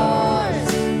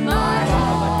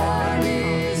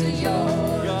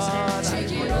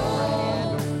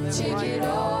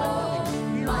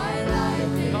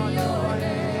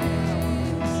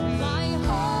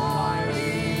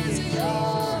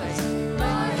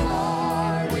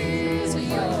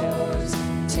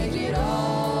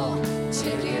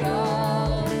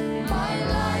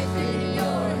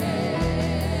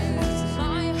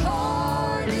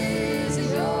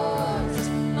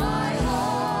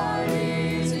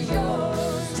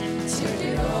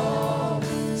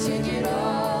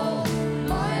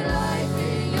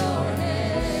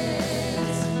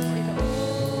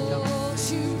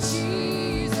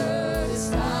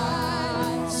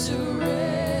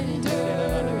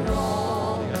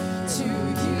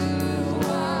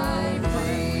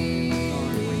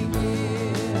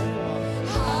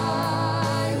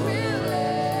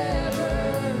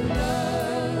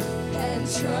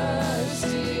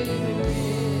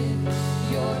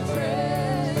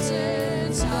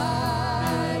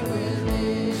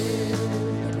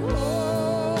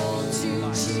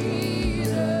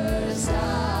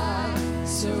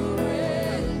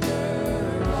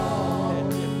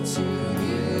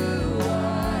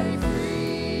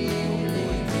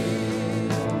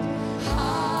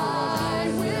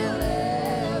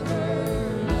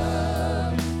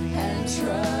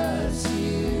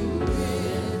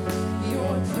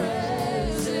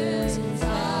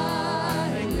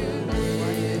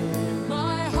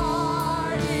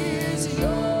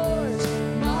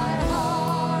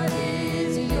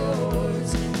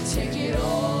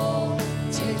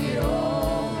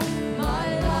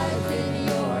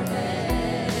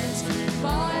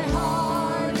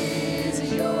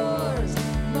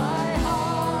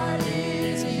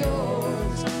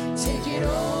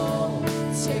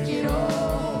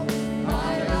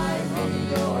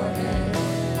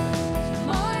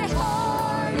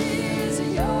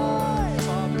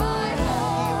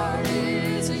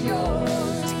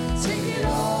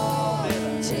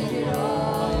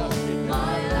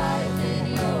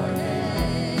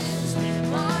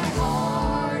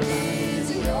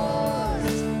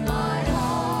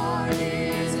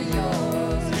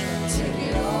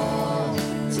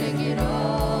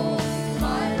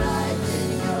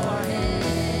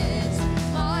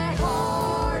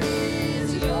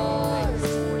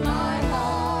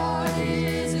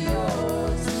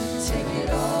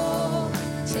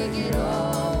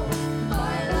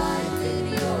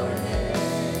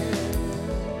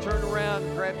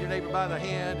by the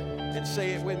hand and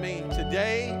say it with me.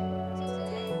 Today,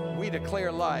 we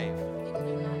declare life.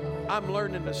 I'm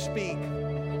learning to speak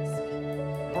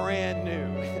brand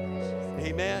new.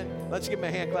 Amen. Let's give him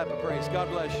a hand clap of praise. God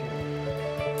bless you.